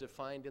kindness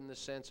defined in the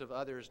sense of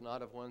others,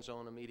 not of one's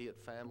own immediate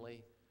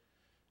family,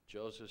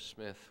 Joseph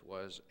Smith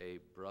was a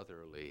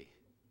brotherly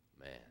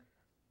man,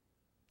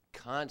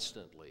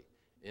 constantly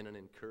in an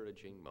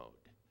encouraging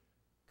mode,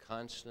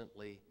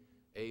 constantly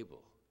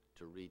able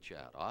to reach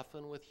out,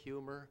 often with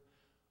humor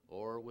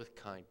or with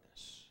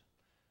kindness.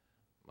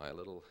 My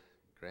little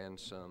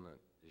grandson,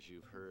 as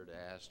you've heard,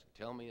 asked,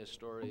 "Tell me a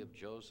story of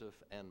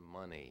Joseph and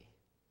money."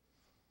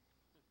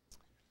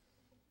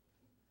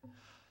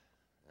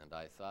 And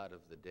I thought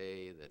of the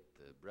day that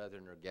the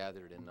brethren are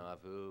gathered in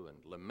Nauvoo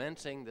and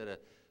lamenting that a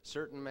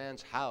certain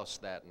man's house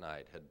that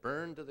night had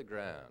burned to the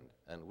ground,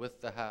 and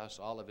with the house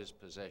all of his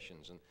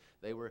possessions. And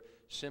they were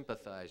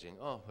sympathizing.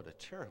 Oh, what a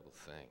terrible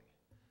thing.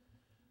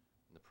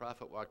 And the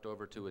prophet walked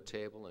over to a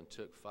table and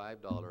took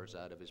 $5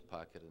 out of his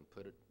pocket and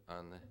put it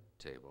on the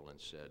table and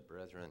said,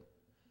 "Brethren,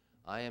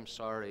 I am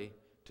sorry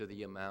to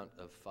the amount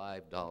of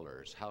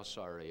 $5. How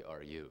sorry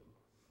are you?"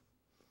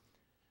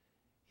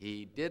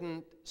 He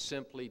didn't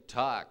simply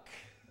talk,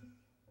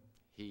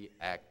 he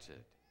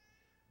acted.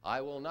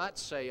 "I will not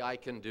say I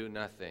can do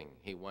nothing,"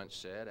 he once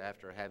said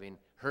after having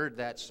heard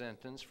that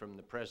sentence from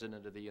the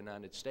President of the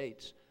United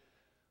States.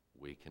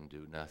 "We can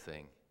do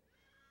nothing,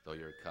 though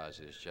your cause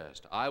is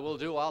just. I will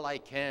do all I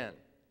can,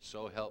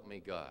 so help me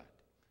God."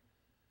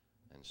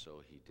 And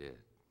so he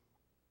did.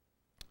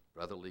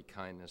 Brotherly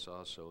kindness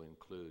also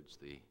includes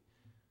the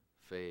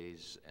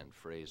phase and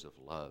phrase of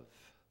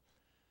love.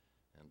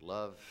 And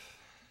love,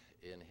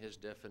 in his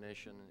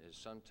definition, is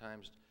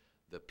sometimes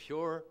the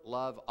pure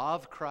love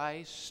of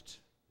Christ,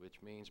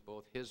 which means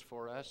both his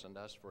for us and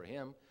us for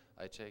him,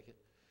 I take it.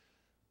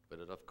 But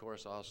it, of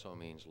course, also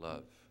means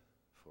love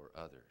for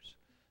others.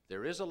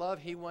 There is a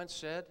love, he once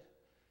said,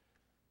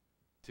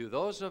 to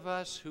those of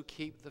us who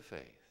keep the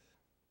faith.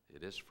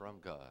 It is from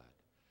God.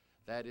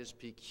 That is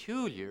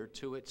peculiar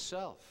to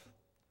itself.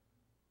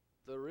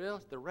 The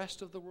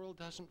rest of the world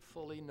doesn't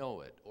fully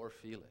know it or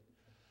feel it.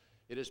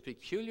 It is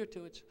peculiar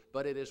to its,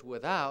 but it is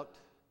without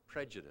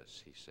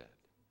prejudice, he said.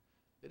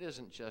 It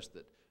isn't just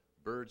that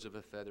birds of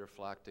a feather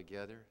flock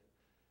together.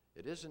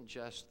 It isn't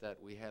just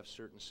that we have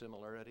certain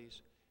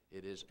similarities.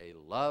 It is a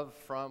love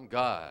from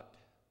God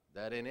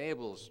that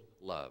enables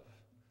love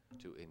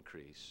to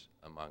increase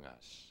among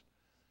us.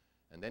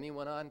 And then he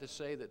went on to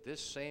say that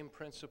this same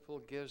principle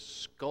gives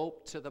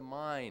scope to the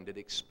mind. It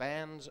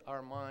expands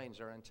our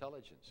minds, our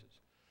intelligences,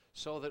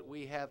 so that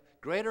we have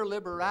greater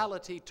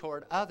liberality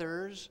toward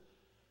others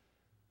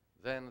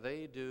than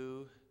they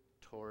do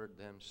toward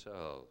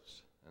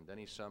themselves. And then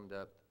he summed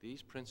up,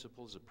 these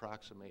principles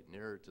approximate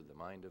nearer to the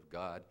mind of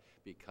God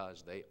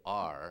because they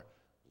are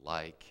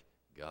like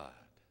God.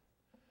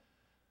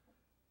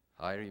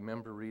 I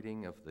remember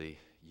reading of the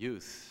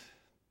youth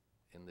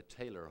in the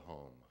Taylor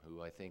home,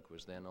 who I think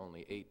was then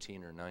only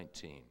 18 or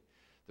 19.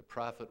 The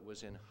prophet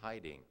was in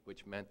hiding,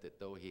 which meant that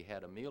though he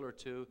had a meal or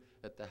two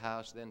at the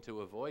house, then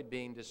to avoid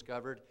being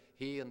discovered,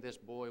 he and this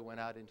boy went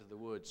out into the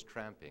woods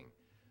tramping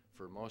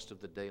for most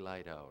of the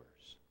daylight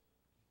hours.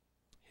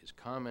 His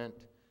comment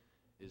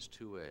is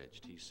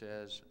two-edged. He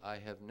says, "I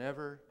have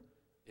never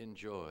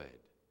enjoyed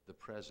the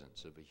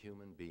presence of a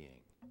human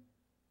being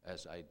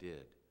as I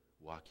did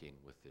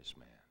walking with this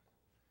man."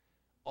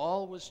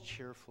 All was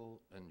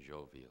cheerful and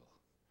jovial.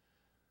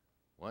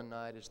 One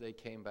night as they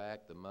came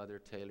back, the mother,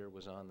 Taylor,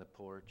 was on the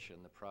porch,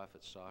 and the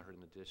prophet saw her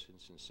in the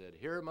distance and said,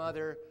 here,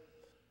 mother,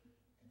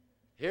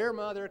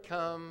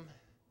 come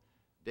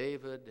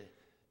David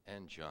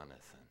and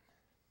Jonathan."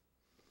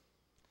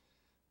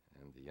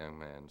 And the young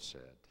man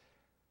said,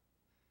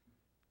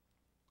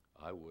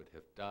 "I would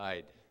have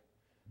died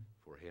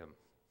for him."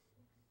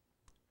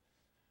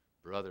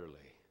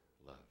 Brotherly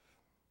love.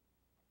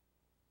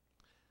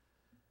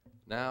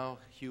 Now,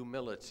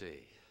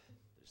 humility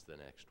is the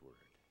next word.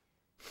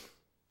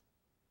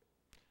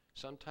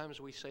 Sometimes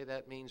we say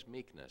that means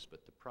meekness,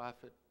 but the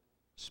prophet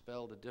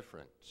spelled a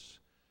difference.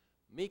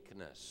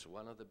 Meekness,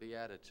 one of the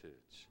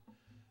Beatitudes.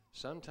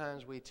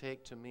 sometimes we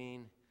take to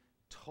mean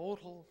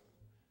total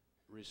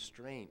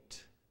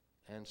restraint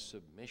and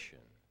submission.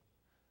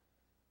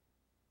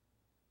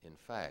 In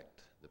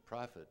fact, the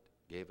prophet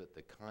gave it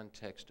the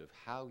context of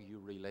how you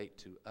relate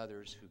to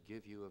others who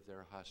give you of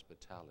their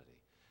hospitality.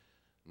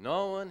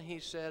 No one, he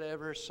said,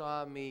 ever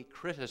saw me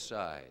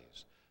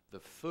criticize the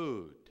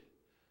food,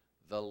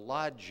 the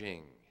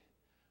lodging,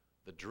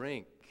 the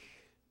drink,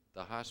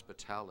 the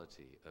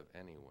hospitality of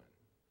anyone.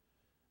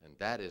 And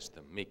that is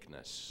the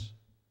meekness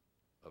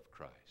of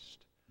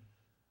Christ.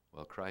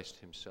 Well, Christ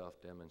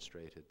himself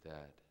demonstrated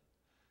that.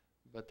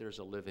 But there's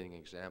a living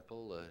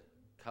example,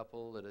 a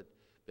couple that had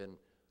been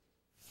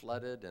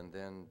flooded and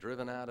then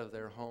driven out of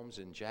their homes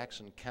in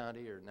Jackson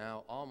County are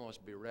now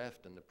almost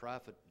bereft, and the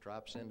prophet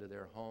drops into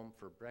their home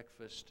for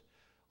breakfast.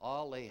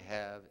 All they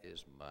have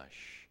is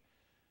mush.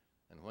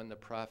 And when the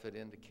prophet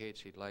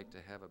indicates he'd like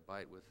to have a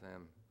bite with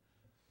them,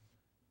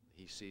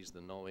 he sees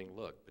the knowing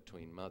look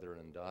between mother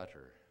and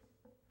daughter.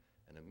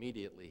 And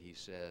immediately he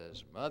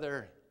says,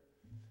 "Mother,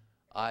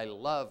 I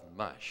love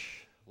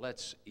mush.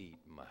 Let's eat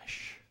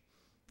mush."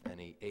 And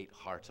he ate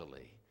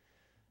heartily.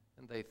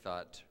 And they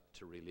thought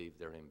to relieve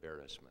their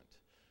embarrassment.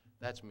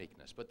 That's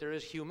meekness. But there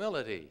is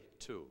humility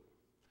too.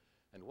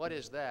 And what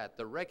is that?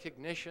 The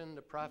recognition,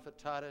 the prophet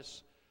taught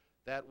us,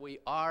 that we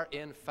are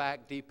in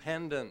fact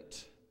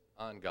dependent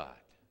on God.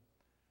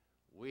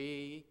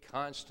 We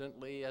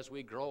constantly, as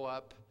we grow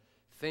up,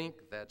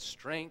 think that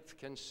strength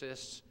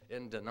consists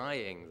in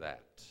denying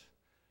that.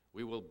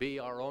 We will be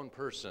our own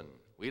person.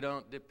 We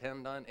don't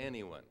depend on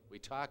anyone. We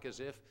talk as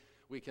if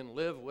we can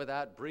live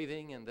without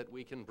breathing and that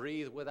we can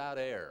breathe without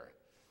air.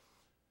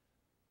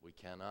 We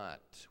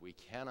cannot. We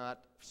cannot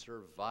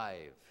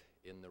survive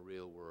in the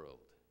real world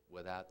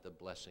without the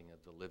blessing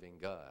of the living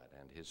God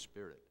and His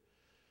Spirit.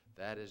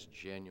 That is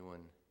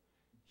genuine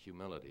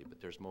humility.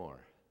 But there's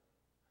more.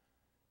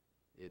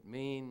 It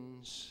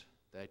means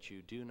that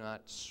you do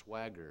not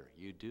swagger.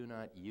 You do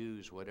not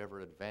use whatever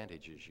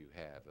advantages you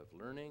have of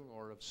learning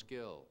or of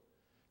skill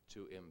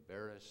to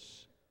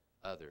embarrass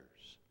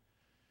others.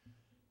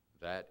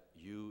 That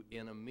you,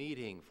 in a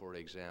meeting, for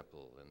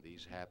example, and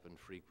these happen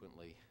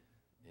frequently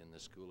in the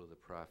school of the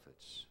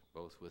prophets,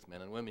 both with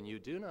men and women, you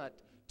do not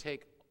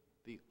take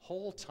the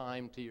whole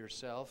time to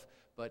yourself,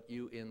 but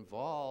you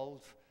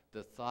involve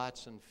the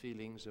thoughts and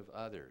feelings of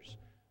others.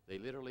 They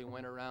literally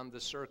went around the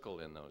circle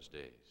in those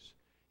days,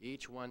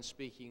 each one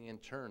speaking in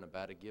turn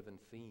about a given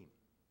theme,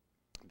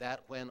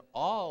 that when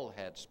all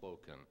had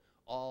spoken,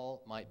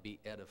 all might be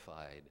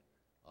edified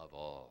of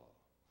all.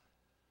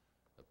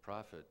 The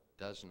prophet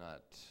does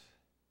not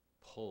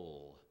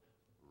pull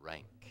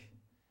rank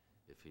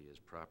if he is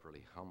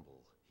properly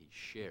humble. He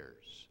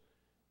shares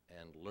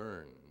and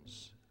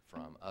learns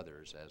from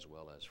others as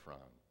well as from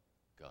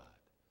God.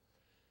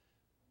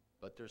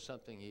 But there's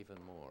something even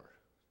more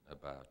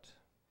about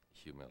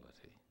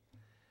humility.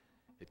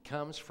 It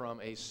comes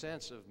from a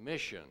sense of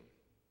mission.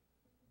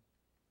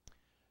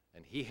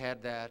 And he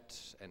had that,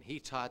 and he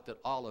taught that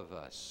all of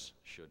us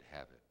should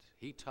have it.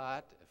 He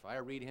taught, if I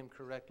read him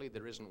correctly,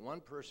 there isn't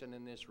one person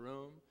in this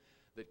room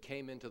that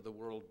came into the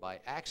world by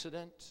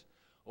accident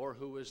or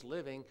who is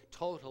living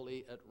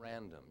totally at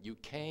random. You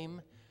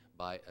came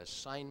by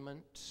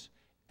assignment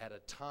at a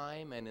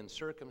time and in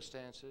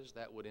circumstances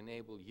that would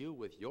enable you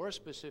with your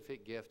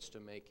specific gifts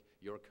to make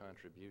your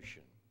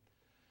contribution.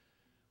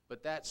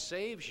 But that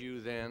saves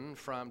you then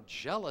from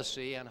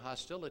jealousy and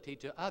hostility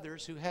to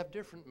others who have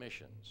different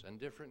missions and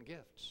different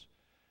gifts.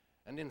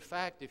 And in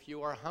fact, if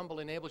you are humble,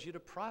 it enables you to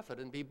profit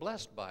and be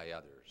blessed by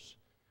others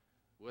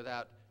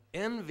without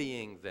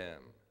envying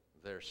them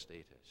their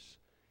status.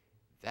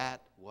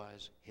 That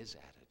was his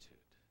attitude.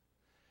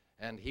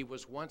 And he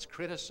was once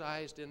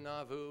criticized in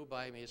Nauvoo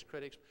by his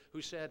critics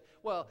who said,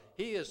 well,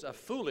 he is a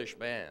foolish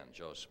man,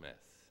 Joe Smith.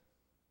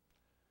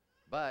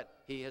 But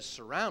he is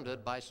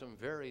surrounded by some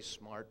very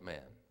smart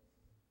men.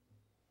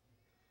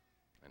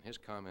 And his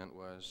comment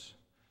was,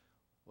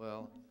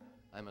 well,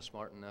 I'm a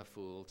smart enough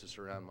fool to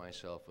surround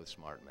myself with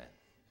smart men.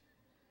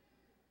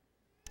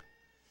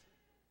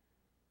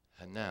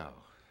 And now,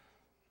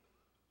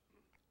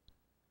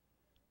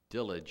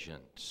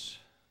 diligence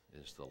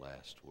is the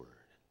last word.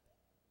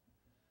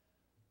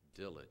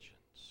 Diligence.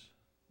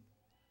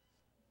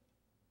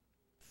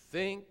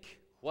 Think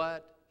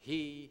what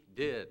he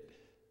did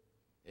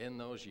in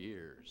those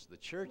years. The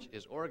church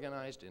is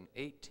organized in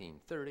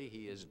 1830.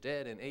 He is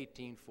dead in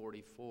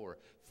 1844.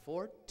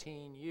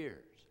 14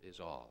 years is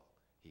all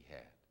he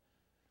had.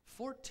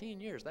 14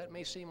 years. That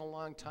may seem a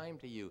long time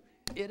to you.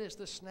 It is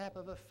the snap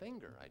of a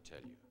finger, I tell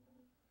you.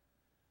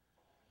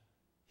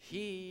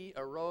 He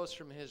arose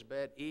from his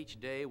bed each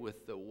day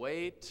with the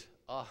weight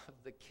of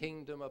the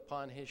kingdom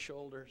upon his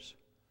shoulders,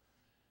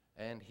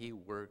 and he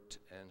worked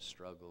and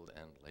struggled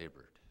and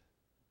labored.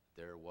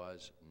 There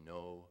was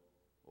no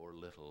or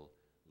little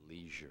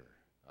leisure.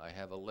 I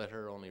have a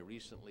letter only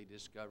recently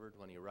discovered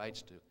when he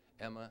writes to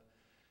Emma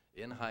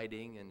in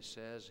hiding and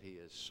says he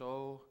is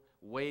so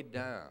weighed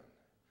down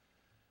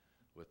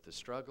with the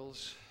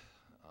struggles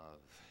of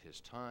his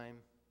time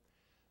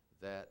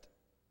that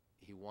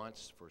he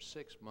wants for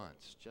 6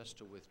 months just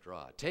to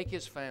withdraw. Take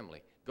his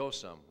family, go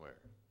somewhere.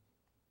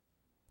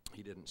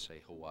 He didn't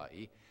say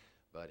Hawaii,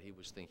 but he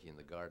was thinking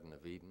the Garden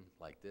of Eden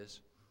like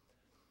this.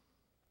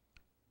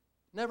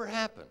 Never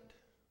happened.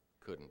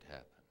 Couldn't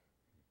happen.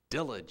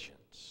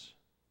 Diligence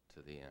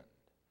to the end.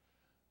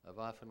 I've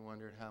often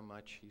wondered how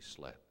much he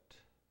slept,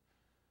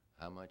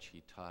 how much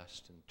he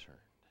tossed and turned.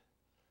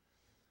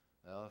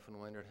 I often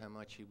wondered how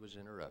much he was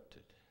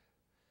interrupted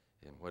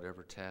in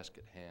whatever task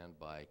at hand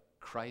by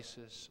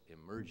crisis,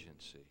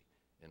 emergency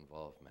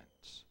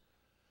involvements.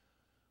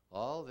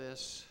 All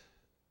this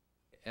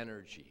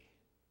energy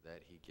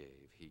that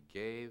he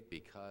gave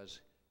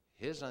because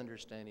his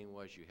understanding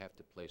was you have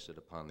to place it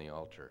upon the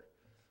altar,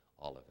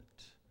 all of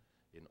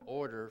it, in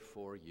order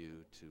for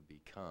you to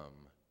become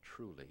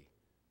truly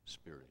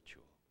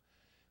spiritual.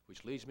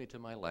 Which leads me to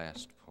my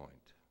last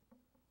point.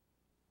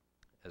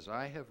 As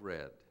I have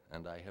read,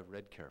 and I have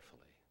read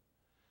carefully,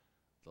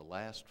 the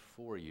last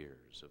 4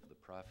 years of the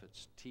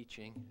prophet's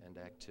teaching and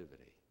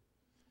activity,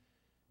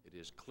 it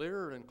is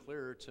clearer and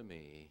clearer to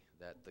me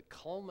that the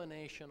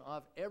culmination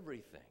of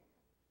everything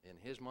in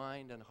his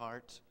mind and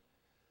heart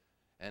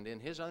and in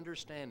his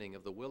understanding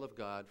of the will of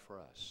God for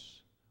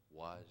us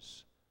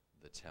was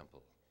the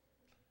temple.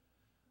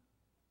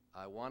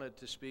 I wanted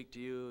to speak to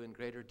you in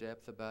greater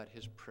depth about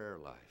his prayer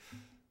life,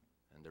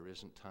 and there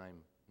isn't time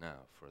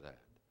now for that.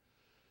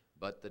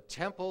 But the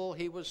temple,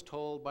 he was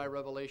told by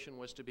Revelation,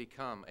 was to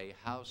become a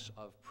house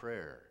of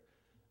prayer,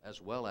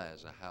 as well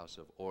as a house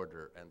of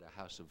order and a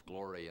house of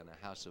glory and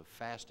a house of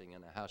fasting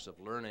and a house of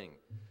learning,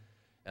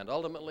 and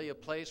ultimately a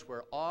place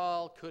where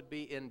all could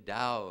be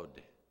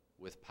endowed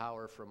with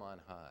power from on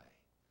high.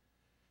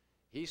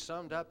 He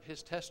summed up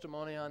his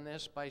testimony on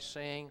this by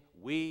saying,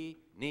 we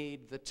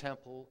need the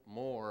temple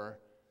more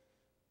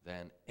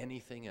than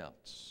anything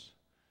else.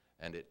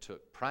 And it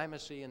took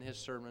primacy in his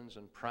sermons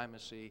and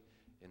primacy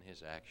in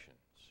his actions.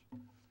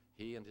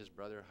 He and his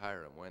brother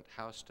Hiram went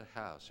house to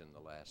house in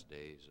the last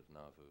days of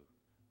Nauvoo,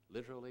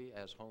 literally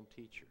as home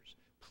teachers,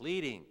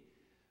 pleading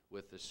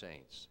with the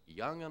saints,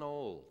 young and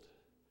old,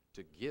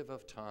 to give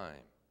of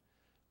time,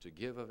 to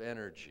give of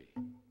energy,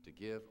 to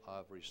give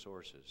of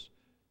resources,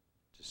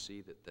 to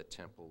see that the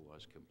temple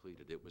was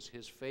completed. It was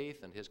his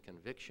faith and his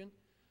conviction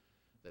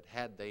that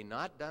had they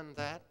not done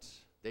that,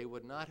 they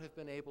would not have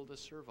been able to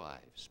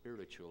survive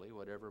spiritually,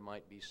 whatever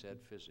might be said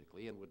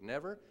physically, and would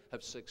never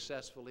have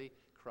successfully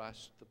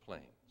crossed the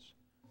plains.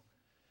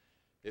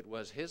 It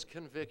was his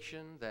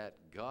conviction that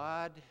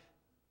God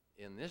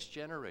in this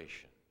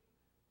generation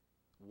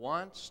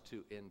wants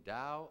to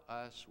endow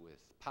us with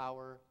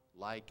power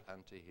like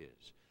unto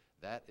his.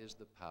 That is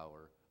the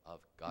power of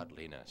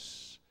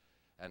godliness.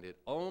 And it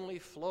only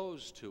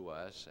flows to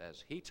us,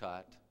 as he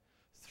taught,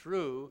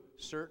 through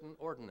certain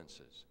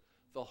ordinances.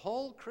 The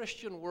whole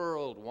Christian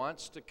world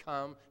wants to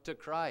come to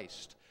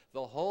Christ.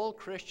 The whole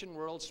Christian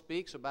world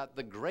speaks about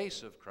the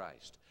grace of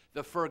Christ,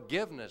 the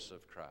forgiveness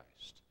of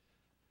Christ,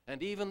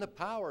 and even the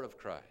power of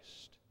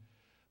Christ.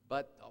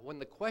 But when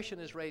the question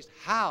is raised,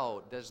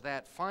 how does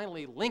that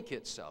finally link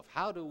itself?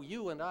 How do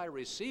you and I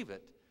receive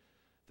it?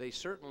 They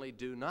certainly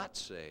do not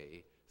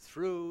say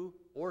through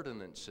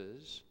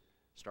ordinances,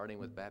 starting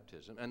with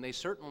baptism, and they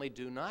certainly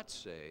do not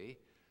say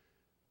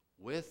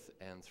with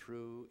and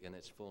through in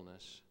its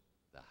fullness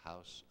the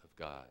house of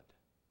God.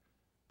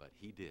 But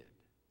he did.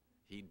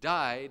 He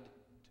died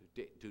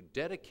to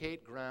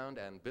dedicate ground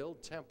and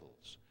build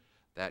temples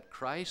that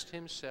Christ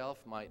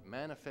himself might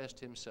manifest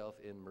himself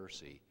in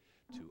mercy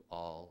to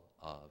all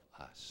of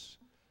us.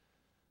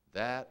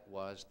 That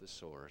was the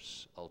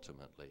source,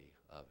 ultimately,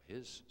 of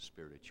his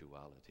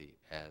spirituality,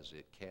 as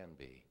it can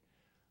be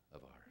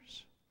of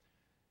ours.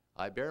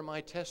 I bear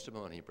my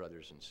testimony,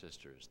 brothers and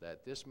sisters,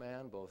 that this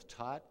man both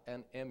taught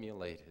and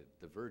emulated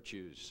the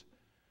virtues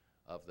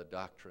of the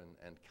Doctrine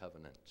and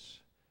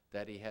Covenants,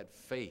 that he had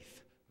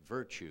faith,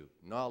 virtue,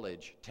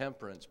 knowledge,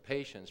 temperance,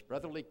 patience,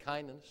 brotherly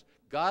kindness,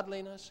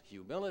 godliness,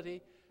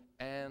 humility,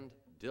 and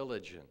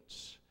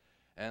diligence,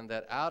 and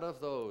that out of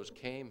those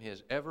came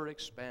his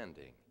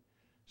ever-expanding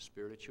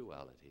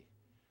spirituality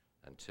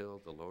until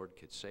the Lord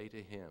could say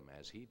to him,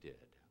 as he did,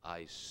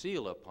 I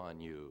seal upon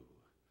you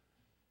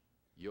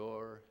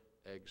your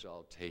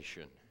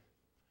exaltation.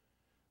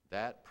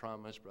 That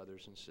promise,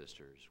 brothers and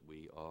sisters,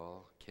 we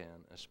all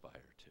can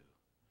aspire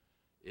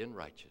to. In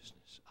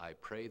righteousness, I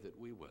pray that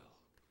we will.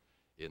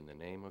 In the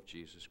name of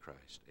Jesus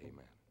Christ, amen.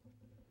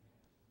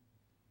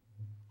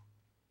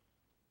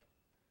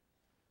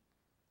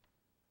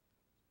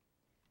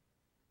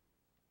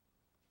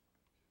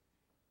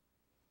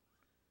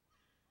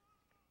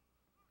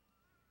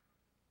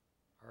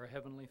 Our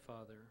Heavenly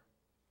Father,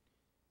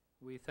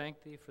 we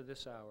thank Thee for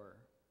this hour.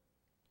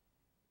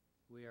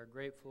 We are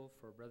grateful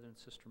for Brother and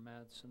Sister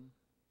Madsen.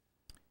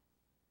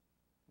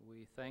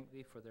 We thank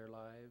Thee for their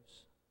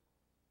lives,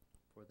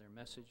 for their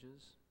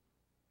messages,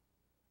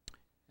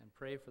 and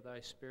pray for Thy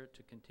Spirit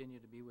to continue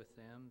to be with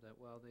them, that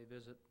while they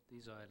visit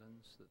these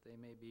islands, that they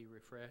may be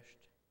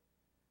refreshed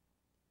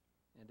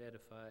and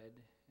edified,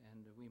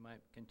 and we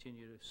might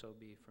continue to so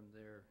be from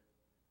their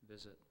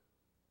visit.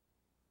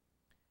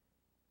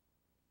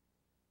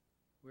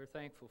 We're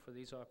thankful for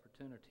these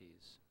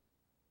opportunities,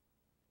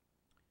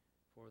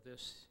 for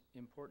this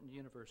important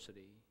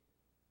university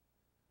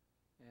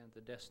and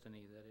the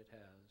destiny that it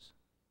has.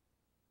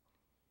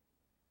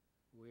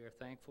 We are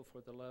thankful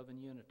for the love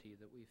and unity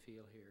that we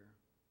feel here.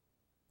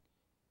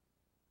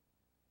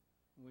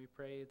 We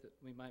pray that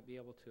we might be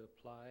able to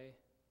apply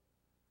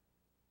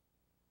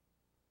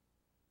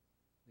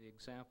the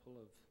example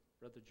of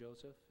Brother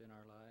Joseph in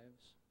our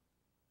lives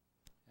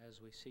as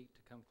we seek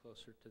to come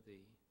closer to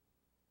Thee.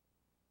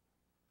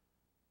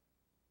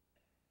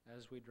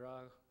 As we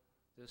draw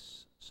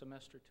this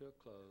semester to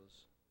a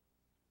close,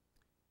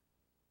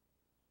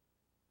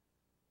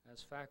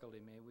 as faculty,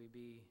 may we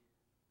be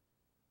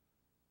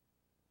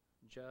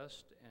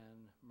just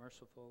and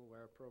merciful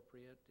where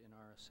appropriate in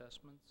our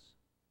assessments,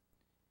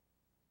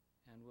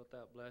 and wilt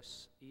Thou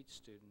bless each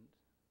student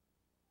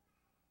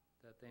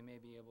that they may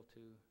be able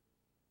to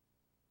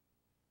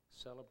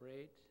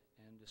celebrate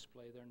and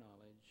display their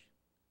knowledge.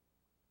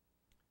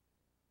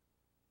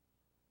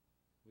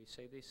 We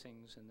say these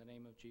things in the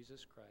name of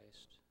Jesus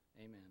Christ.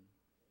 Amen.